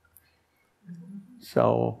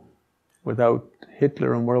 So without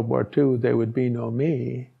Hitler and World War II, there would be no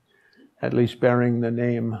me, at least bearing the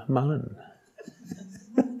name Mullin.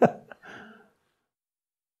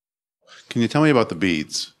 Can you tell me about the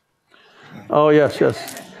beads? Oh, yes.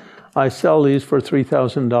 I sell these for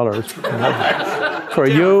 $3,000. For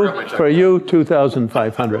you,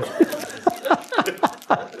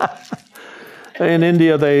 $2,500. In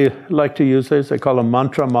India, they like to use this. They call them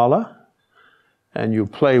mantra mala. And you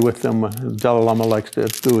play with them. Dalai Lama likes to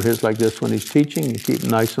do his like this when he's teaching. You keep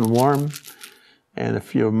them nice and warm. And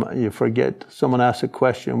if you forget, someone asks a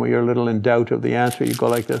question where you're a little in doubt of the answer, you go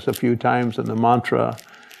like this a few times, and the mantra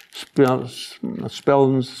spins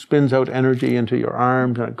out energy into your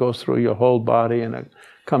arms, and it goes through your whole body, and it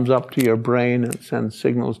comes up to your brain and sends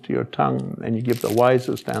signals to your tongue, and you give the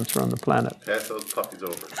wisest answer on the planet. Pass those puppies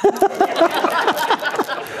over.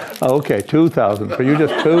 Okay, 2,000. For you,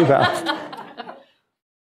 just 2,000.